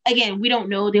to. Again, we don't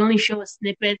know. They only show a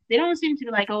snippet. They don't seem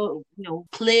to like,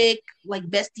 click like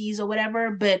besties or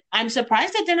whatever. But I'm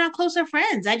surprised that they're not closer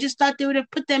friends. I just thought they would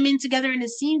have put them in together in a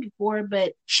scene before.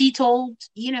 But she told,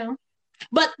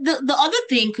 But the other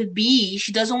thing could be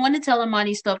she doesn't want to tell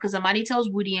Amani stuff because Amani tells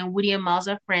Woody, and Woody and Miles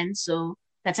are friends, so.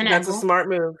 That's a smart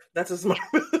move.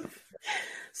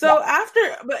 So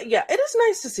but yeah, it is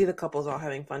nice to see the couples all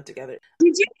having fun together.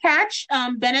 Did you catch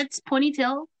Bennett's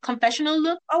ponytail confessional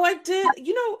look? Oh, I did.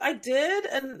 I did,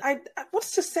 and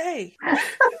what's to say?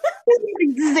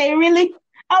 Say really?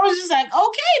 I was just like,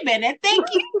 okay, Bennett, thank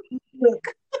you. Look.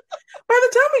 By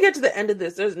the time we get to the end of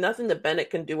this, there's nothing that Bennett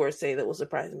can do or say that will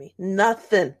surprise me.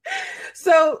 Nothing.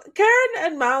 So Karen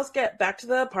and Miles get back to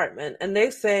the apartment, and they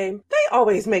say they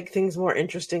always make things more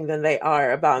interesting than they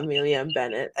are about Amelia and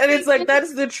Bennett. And it's like,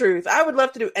 that's the truth. I would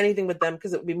love to do anything with them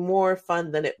because it would be more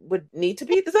fun than it would need to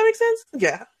be. Does that make sense?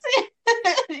 Yeah.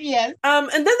 Yes.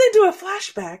 And then they do a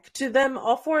flashback to them,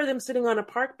 all 4 of them sitting on a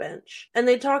park bench. And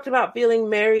they talked about feeling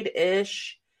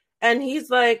married-ish. And he's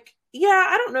like, yeah,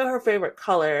 I don't know her favorite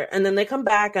color. And then they come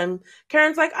back and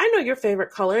Karen's like, I know your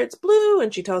favorite color. It's blue.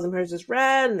 And she tells him hers is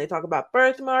red. And they talk about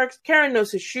birthmarks. Karen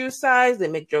knows his shoe size. They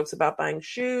make jokes about buying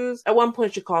shoes. At one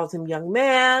point, she calls him young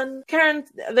man. Then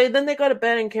they go to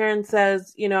bed and Karen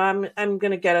says, I'm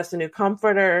going to get us a new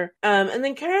comforter. And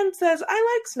then Karen says,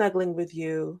 I like snuggling with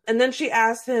you. And then she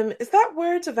asks him, is that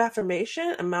words of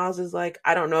affirmation? And Miles is like,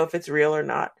 I don't know if it's real or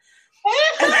not.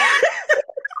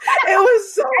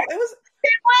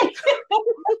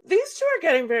 These 2 are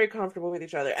getting very comfortable with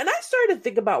each other. And I started to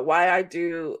think about why I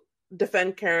do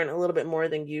defend Karen a little bit more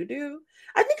than you do.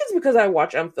 I think it's because I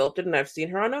watch Unfiltered and I've seen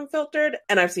her on Unfiltered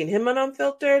and I've seen him on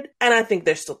Unfiltered, and I think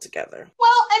they're still together.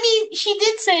 Well, I mean, she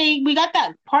did say, we got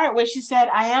that part where she said,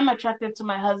 I am attracted to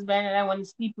my husband and I want to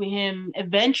sleep with him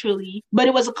eventually. But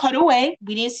it was a cutaway.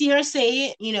 We didn't see her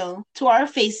say it, to our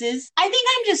faces. I think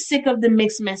I'm just sick of the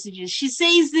mixed messages. She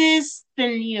says this,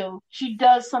 then, she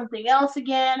does something else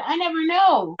again. I never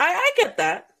know. I get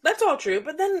that. That's all true.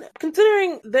 But then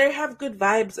considering they have good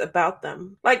vibes about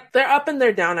them, like they're up and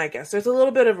they're down, I guess. There's a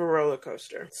little bit of a roller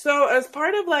coaster. So as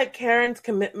part of Karen's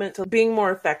commitment to being more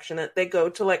affectionate, they go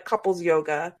to couples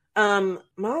yoga.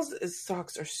 Miles'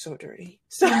 socks are so dirty.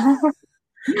 So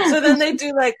then they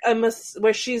do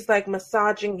where she's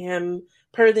massaging him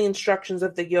per the instructions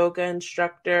of the yoga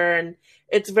instructor. And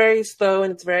it's very slow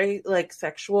and it's very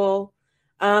sexual.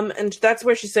 And that's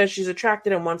where she says she's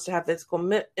attracted and wants to have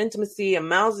physical intimacy, and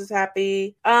Miles is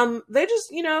happy. They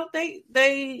just,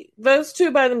 those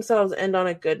two by themselves end on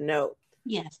a good note.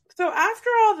 Yes. So after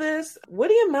all this,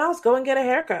 Woody and Miles go and get a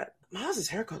haircut. Miles'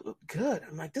 haircut looked good.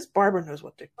 I'm like, this barber knows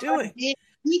what they're doing. He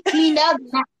cleaned up.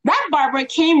 That barber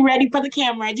came ready for the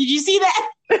camera. Did you see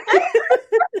that?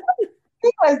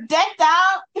 He was decked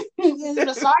out.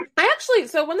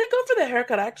 So when they go for the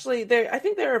haircut, I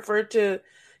think they're referred to,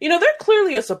 they're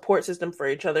clearly a support system for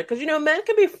each other. Because, men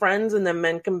can be friends and then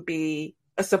men can be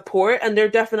a support. And they're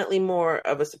definitely more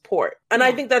of a support. And yeah.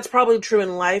 I think that's probably true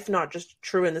in life, not just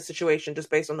true in the situation,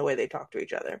 just based on the way they talk to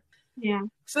each other. Yeah.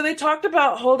 So they talked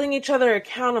about holding each other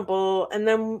accountable. And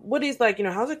then Woody's like,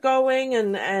 how's it going?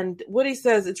 And Woody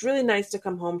says, it's really nice to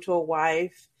come home to a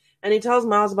wife. And he tells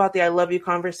Miles about the I love you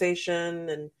conversation.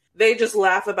 And they just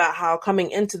laugh about how coming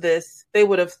into this, they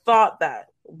would have thought that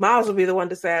Miles would be the one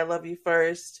to say I love you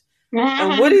first.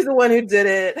 And Woody's the one who did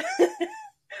it.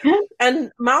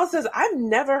 And Miles says, I've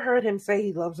never heard him say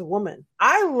he loves a woman.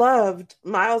 I loved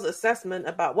Miles' assessment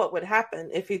about what would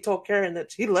happen if he told Karen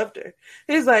that he loved her.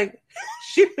 He's like,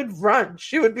 she would run.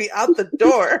 She would be out the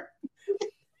door.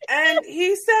 And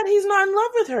he said he's not in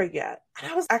love with her yet.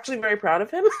 And I was actually very proud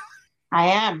of him. I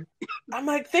am. I'm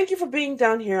like, thank you for being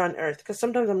down here on Earth, because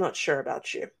sometimes I'm not sure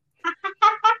about you.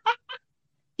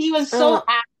 He was so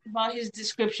happy about his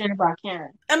description about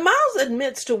Karen. And Miles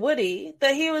admits to Woody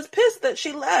that he was pissed that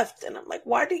she left. And I'm like,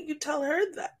 why didn't you tell her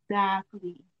that?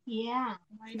 Exactly. Yeah.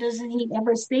 Why doesn't he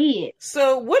ever say it?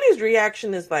 So Woody's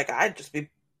reaction is like, I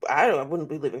wouldn't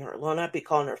be leaving her alone. I'd be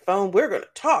calling her phone. We're going to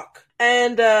talk.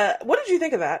 And what did you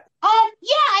think of that? Yeah,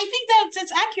 I think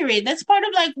that's accurate. That's part of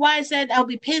why I said I'll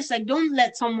be pissed. Don't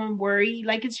let someone worry.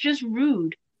 It's just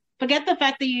rude. Forget the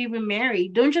fact that you're even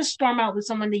married. Don't just storm out with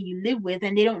someone that you live with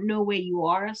and they don't know where you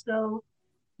are. So,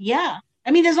 yeah. I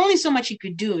mean, there's only so much you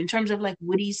could do in terms of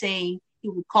Woody saying he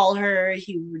would call her,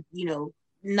 he would,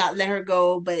 not let her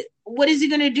go. But what is he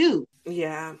going to do?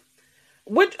 Yeah.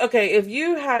 If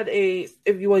you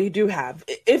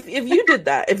did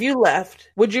that, if you left,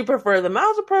 would you prefer the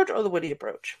Miles approach or the Woody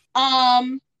approach?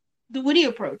 The Woody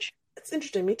approach. It's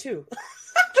interesting. Me too.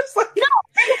 No,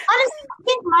 honestly, I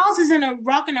think Miles is in a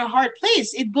rock and a hard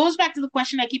place. It goes back to the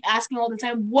question I keep asking all the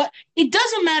time. It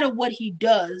doesn't matter what he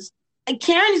does. And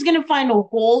Karen is going to find a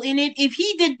hole in it. If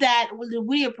he did that with the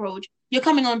Woody approach, you're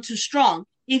coming on too strong.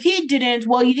 If he didn't,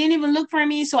 well, you didn't even look for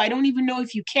me, so I don't even know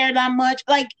if you care that much.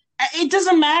 It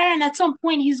doesn't matter, and at some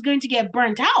point he's going to get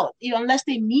burnt out, unless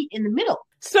they meet in the middle.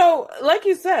 So, like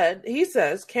you said, he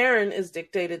says Karen is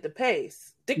dictating the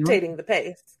pace.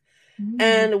 Mm-hmm.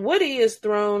 And Woody is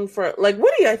thrown for,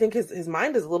 Woody, I think his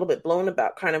mind is a little bit blown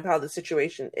about kind of how the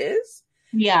situation is.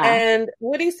 Yeah. And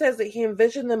Woody says that he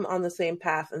envisioned them on the same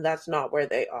path, and that's not where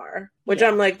they are. Which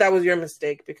I'm like, that was your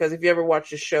mistake, because if you ever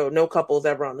watch the show, no couple is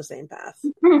ever on the same path.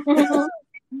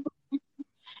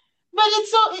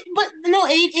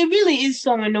 It really is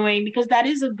so annoying, because that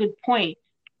is a good point.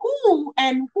 Who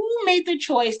made the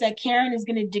choice that Karen is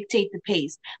going to dictate the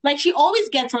pace? She always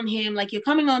gets on him, you're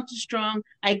coming on too strong.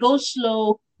 I go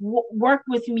slow, work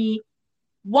with me.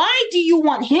 Why do you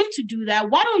want him to do that?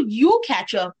 Why don't you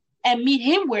catch up and meet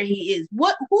him where he is?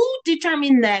 Who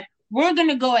determined that we're going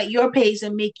to go at your pace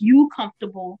and make you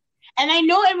comfortable? And I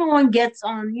know everyone gets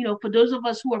on, for those of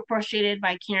us who are frustrated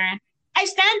by Karen, I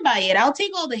stand by it. I'll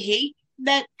take all the hate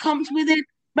that comes with it.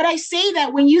 But I say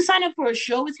that when you sign up for a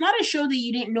show, it's not a show that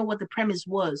you didn't know what the premise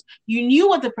was. You knew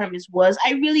what the premise was.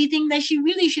 I really think that she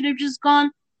really should have just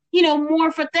gone,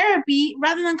 more for therapy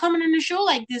rather than coming on a show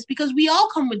like this, because we all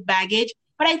come with baggage.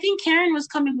 But I think Karen was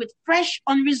coming with fresh,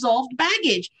 unresolved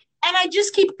baggage. And I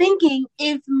just keep thinking,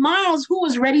 if Miles, who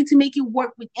was ready to make it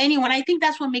work with anyone, I think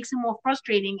that's what makes it more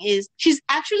frustrating, is she's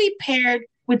actually paired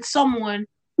with someone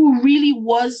who really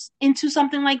was into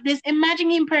something like this.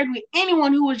 Imagine him paired with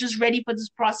anyone who was just ready for this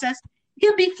process.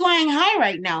 He'll be flying high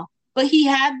right now. But he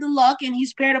had the luck, and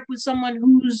he's paired up with someone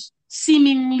who's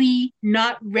seemingly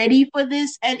not ready for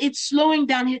this, and it's slowing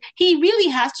down he really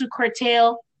has to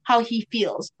curtail how he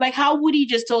feels. Like how Woody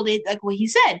just told it, like what he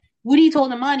said. Woody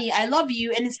told Amani, I love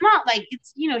you, and it's not like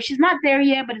it's, she's not there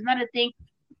yet, but it's not a thing.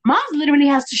 Miles literally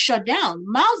has to shut down.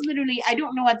 Miles literally, I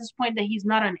don't know at this point that he's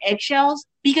not on eggshells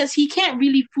because he can't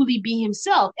really fully be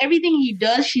himself. Everything he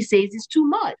does, she says, is too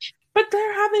much. But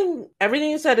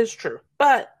everything you said is true.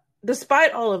 But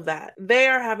despite all of that, they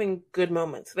are having good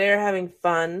moments. They are having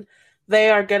fun.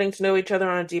 They are getting to know each other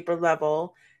on a deeper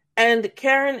level. And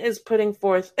Karen is putting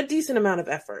forth a decent amount of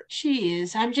effort. She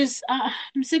is. I'm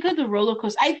sick of the roller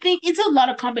coaster. I think it's a lot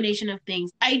of combination of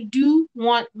things. I do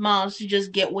want Miles to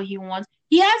just get what he wants.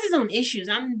 He has his own issues.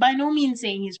 I'm by no means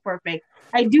saying he's perfect.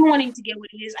 I do want him to get what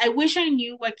he is. I wish I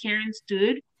knew what Karen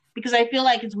stood because I feel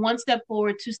like it's one step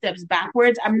forward, two steps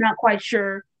backwards. I'm not quite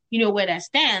sure, where that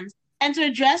stands. And to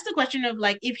address the question of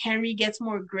like if Henry gets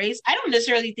more grace, I don't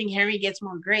necessarily think Henry gets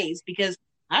more grace because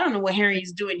I don't know what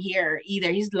Henry's doing here either.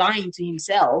 He's lying to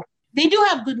himself. They do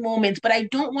have good moments, but I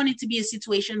don't want it to be a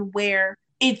situation where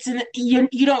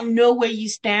you don't know where you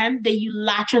stand, that you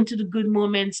latch onto the good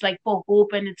moments like for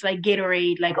hope, and it's like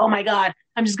Gatorade, like, oh my God,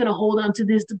 I'm just gonna hold on to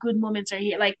this. The good moments are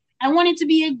here. Like I want it to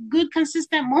be a good,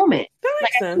 consistent moment. That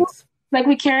makes sense. Like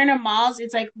with Karen and Miles,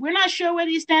 it's like we're not sure where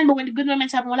they stand, but when the good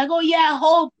moments happen, we're like, oh yeah,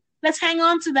 hope. Let's hang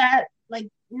on to that. Like,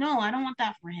 no, I don't want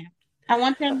that for him. I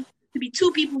want them to be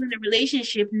two people in a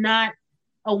relationship, not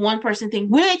a one person thing,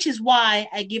 which is why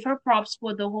I give her props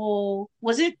for the whole,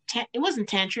 it wasn't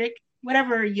tantric,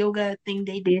 whatever yoga thing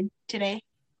they did today.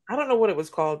 I don't know what it was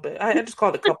called, but I just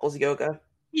called it couples yoga.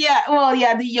 Yeah, well,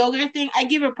 yeah, the yoga thing, I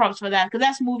give her props for that because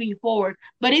that's moving forward.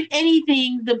 But if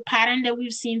anything, the pattern that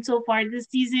we've seen so far this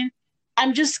season,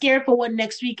 I'm just scared for what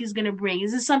next week is going to bring.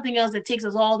 Is this something else that takes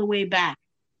us all the way back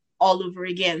all over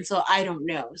again? So I don't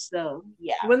know. So,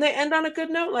 yeah. When they end on a good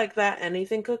note like that,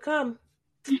 anything could come.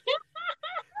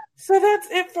 So that's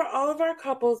it for all of our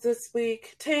couples this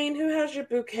week. Tane, who has your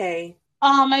bouquet?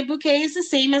 My bouquet is the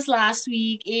same as last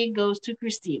week. It goes to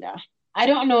Christina. I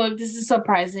don't know if this is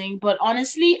surprising, but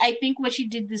honestly, I think what she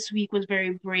did this week was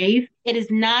very brave. It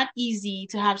is not easy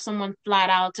to have someone flat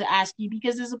out to ask you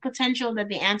because there's a potential that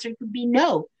the answer could be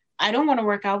no. I don't want to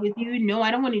work out with you. No, I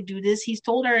don't want to do this. He's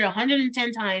told her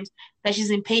 110 times that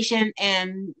she's impatient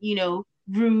and,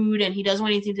 rude and he doesn't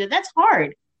want anything to do. That's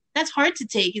hard. That's hard to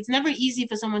take. It's never easy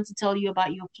for someone to tell you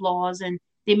about your flaws and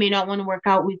they may not want to work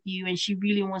out with you and she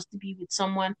really wants to be with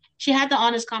someone. She had the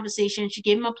honest conversation. She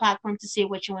gave him a platform to say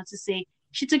what she wants to say.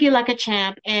 She took it like a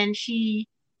champ and she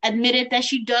admitted that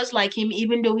she does like him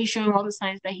even though he's showing all the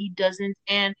signs that he doesn't.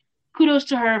 And kudos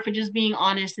to her for just being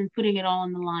honest and putting it all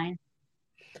on the line.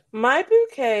 My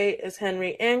bouquet is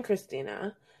Henry and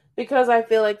Christina because I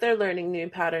feel like they're learning new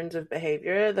patterns of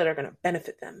behavior that are going to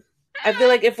benefit them. I feel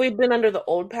like if we'd been under the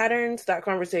old patterns, that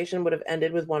conversation would have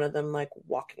ended with one of them like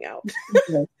walking out,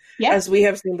 as we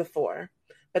have seen before.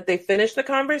 But they finished the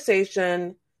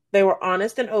conversation. They were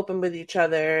honest and open with each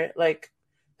other. Like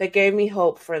they gave me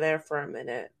hope for a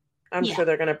minute. I'm sure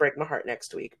they're going to break my heart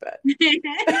next week, but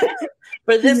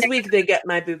for this week, they get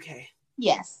my bouquet.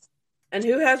 Yes. And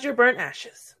who has your burnt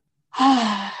ashes?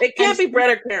 It can't be Brett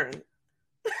or Karen.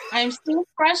 I'm still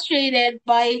frustrated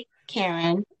by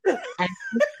Karen. I'm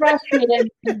frustrated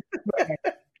by Brett.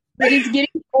 But it's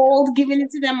getting old giving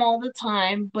it to them all the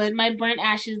time. But my burnt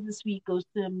ashes this week goes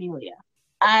to Amelia.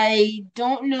 I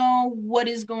don't know what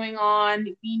is going on.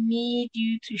 We need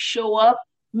you to show up.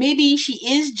 Maybe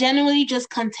she is genuinely just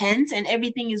content and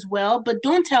everything is well, but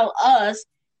don't tell us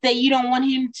that you don't want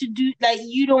him to do, like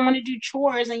you don't want to do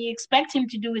chores and you expect him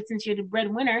to do it since you're the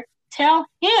breadwinner. Tell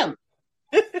him.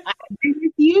 I agree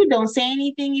with you. Don't say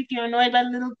anything if you're annoyed by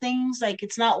little things. Like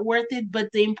it's not worth it.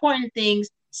 But the important things,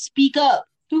 speak up.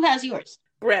 Who has yours?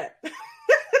 Brett.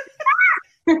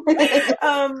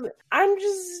 I'm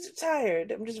just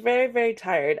tired. I'm just very, very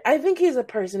tired. I think he's a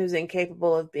person who's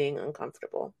incapable of being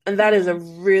uncomfortable. And that is a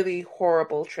really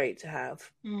horrible trait to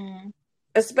have.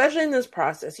 Especially in this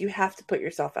process, you have to put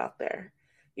yourself out there.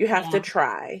 You have to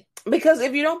try. Because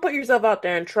if you don't put yourself out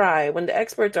there and try, when the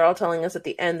experts are all telling us at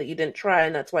the end that you didn't try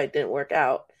and that's why it didn't work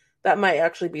out, that might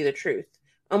actually be the truth.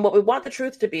 And what we want the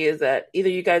truth to be is that either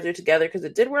you guys are together because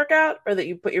it did work out or that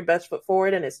you put your best foot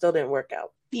forward and it still didn't work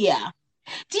out. Yeah.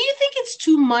 Do you think it's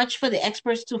too much for the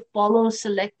experts to follow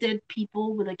selected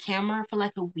people with a camera for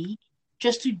like a week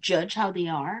just to judge how they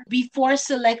are before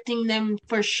selecting them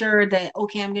for sure that,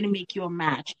 okay, I'm going to make you a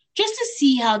match, just to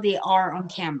see how they are on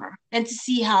camera and to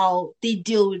see how they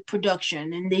deal with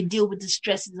production and they deal with the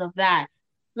stresses of that?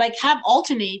 Like have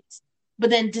alternates, but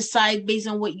then decide based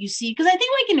on what you see. Because I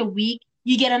think like in a week,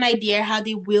 you get an idea how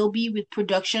they will be with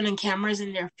production and cameras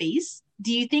in their face.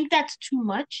 Do you think that's too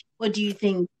much, or do you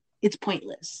think it's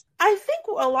pointless? I think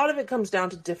a lot of it comes down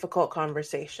to difficult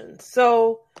conversations.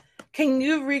 So can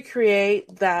you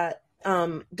recreate that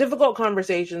difficult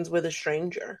conversations with a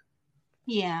stranger?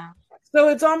 Yeah. So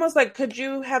it's almost like, could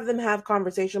you have them have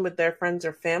conversation with their friends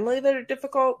or family that are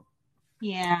difficult?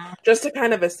 Yeah. Just to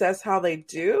kind of assess how they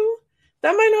do?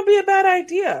 That might not be a bad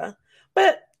idea.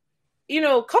 But,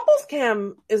 Couples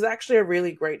Cam is actually a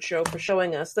really great show for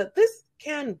showing us that this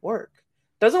can work.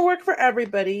 Doesn't work for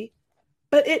everybody,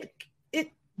 but the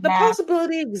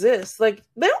possibility exists. Like,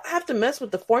 they don't have to mess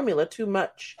with the formula too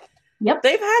much. Yep.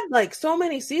 They've had like so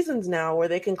many seasons now where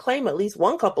they can claim at least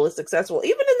one couple is successful.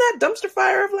 Even in that dumpster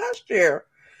fire of last year,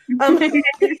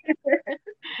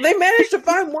 they managed to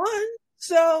find one.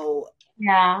 So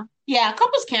yeah,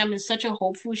 Couples Cam is such a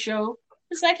hopeful show.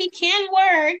 It's like it can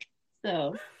work.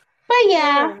 So, but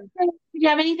yeah. Do you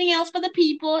have anything else for the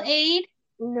people, Aid?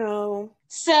 No.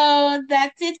 So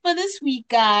that's it for this week,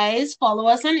 guys. Follow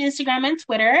us on Instagram and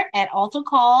Twitter at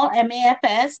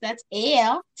AltarCall_MAFS. That's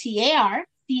ALTARCALLMAFS.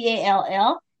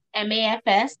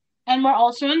 And we're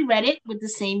also on Reddit with the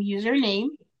same username.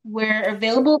 We're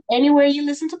available anywhere you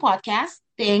listen to podcasts.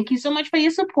 Thank you so much for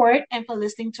your support and for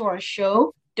listening to our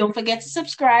show. Don't forget to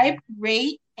subscribe,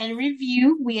 rate, and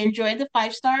review. We enjoy the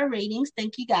 5-star ratings.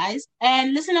 Thank you, guys.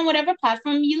 And listen on whatever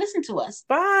platform you listen to us.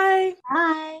 Bye.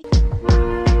 Bye.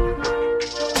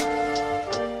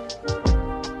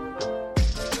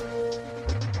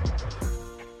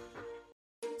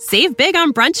 Save big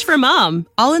on brunch for mom,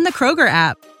 all in the Kroger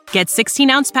app. Get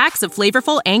 16-ounce packs of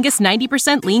flavorful Angus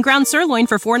 90% lean ground sirloin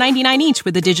for $4.99 each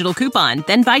with a digital coupon.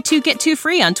 Then buy 2, get 2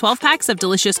 free on 12 packs of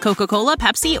delicious Coca-Cola,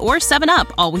 Pepsi, or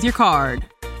 7-Up, all with your card.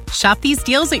 Shop these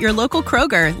deals at your local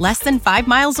Kroger, less than 5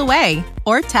 miles away.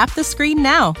 Or tap the screen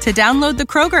now to download the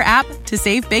Kroger app to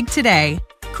save big today.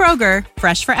 Kroger,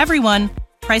 fresh for everyone.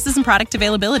 Prices and product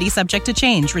availability subject to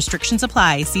change. Restrictions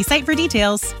apply. See site for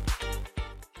details.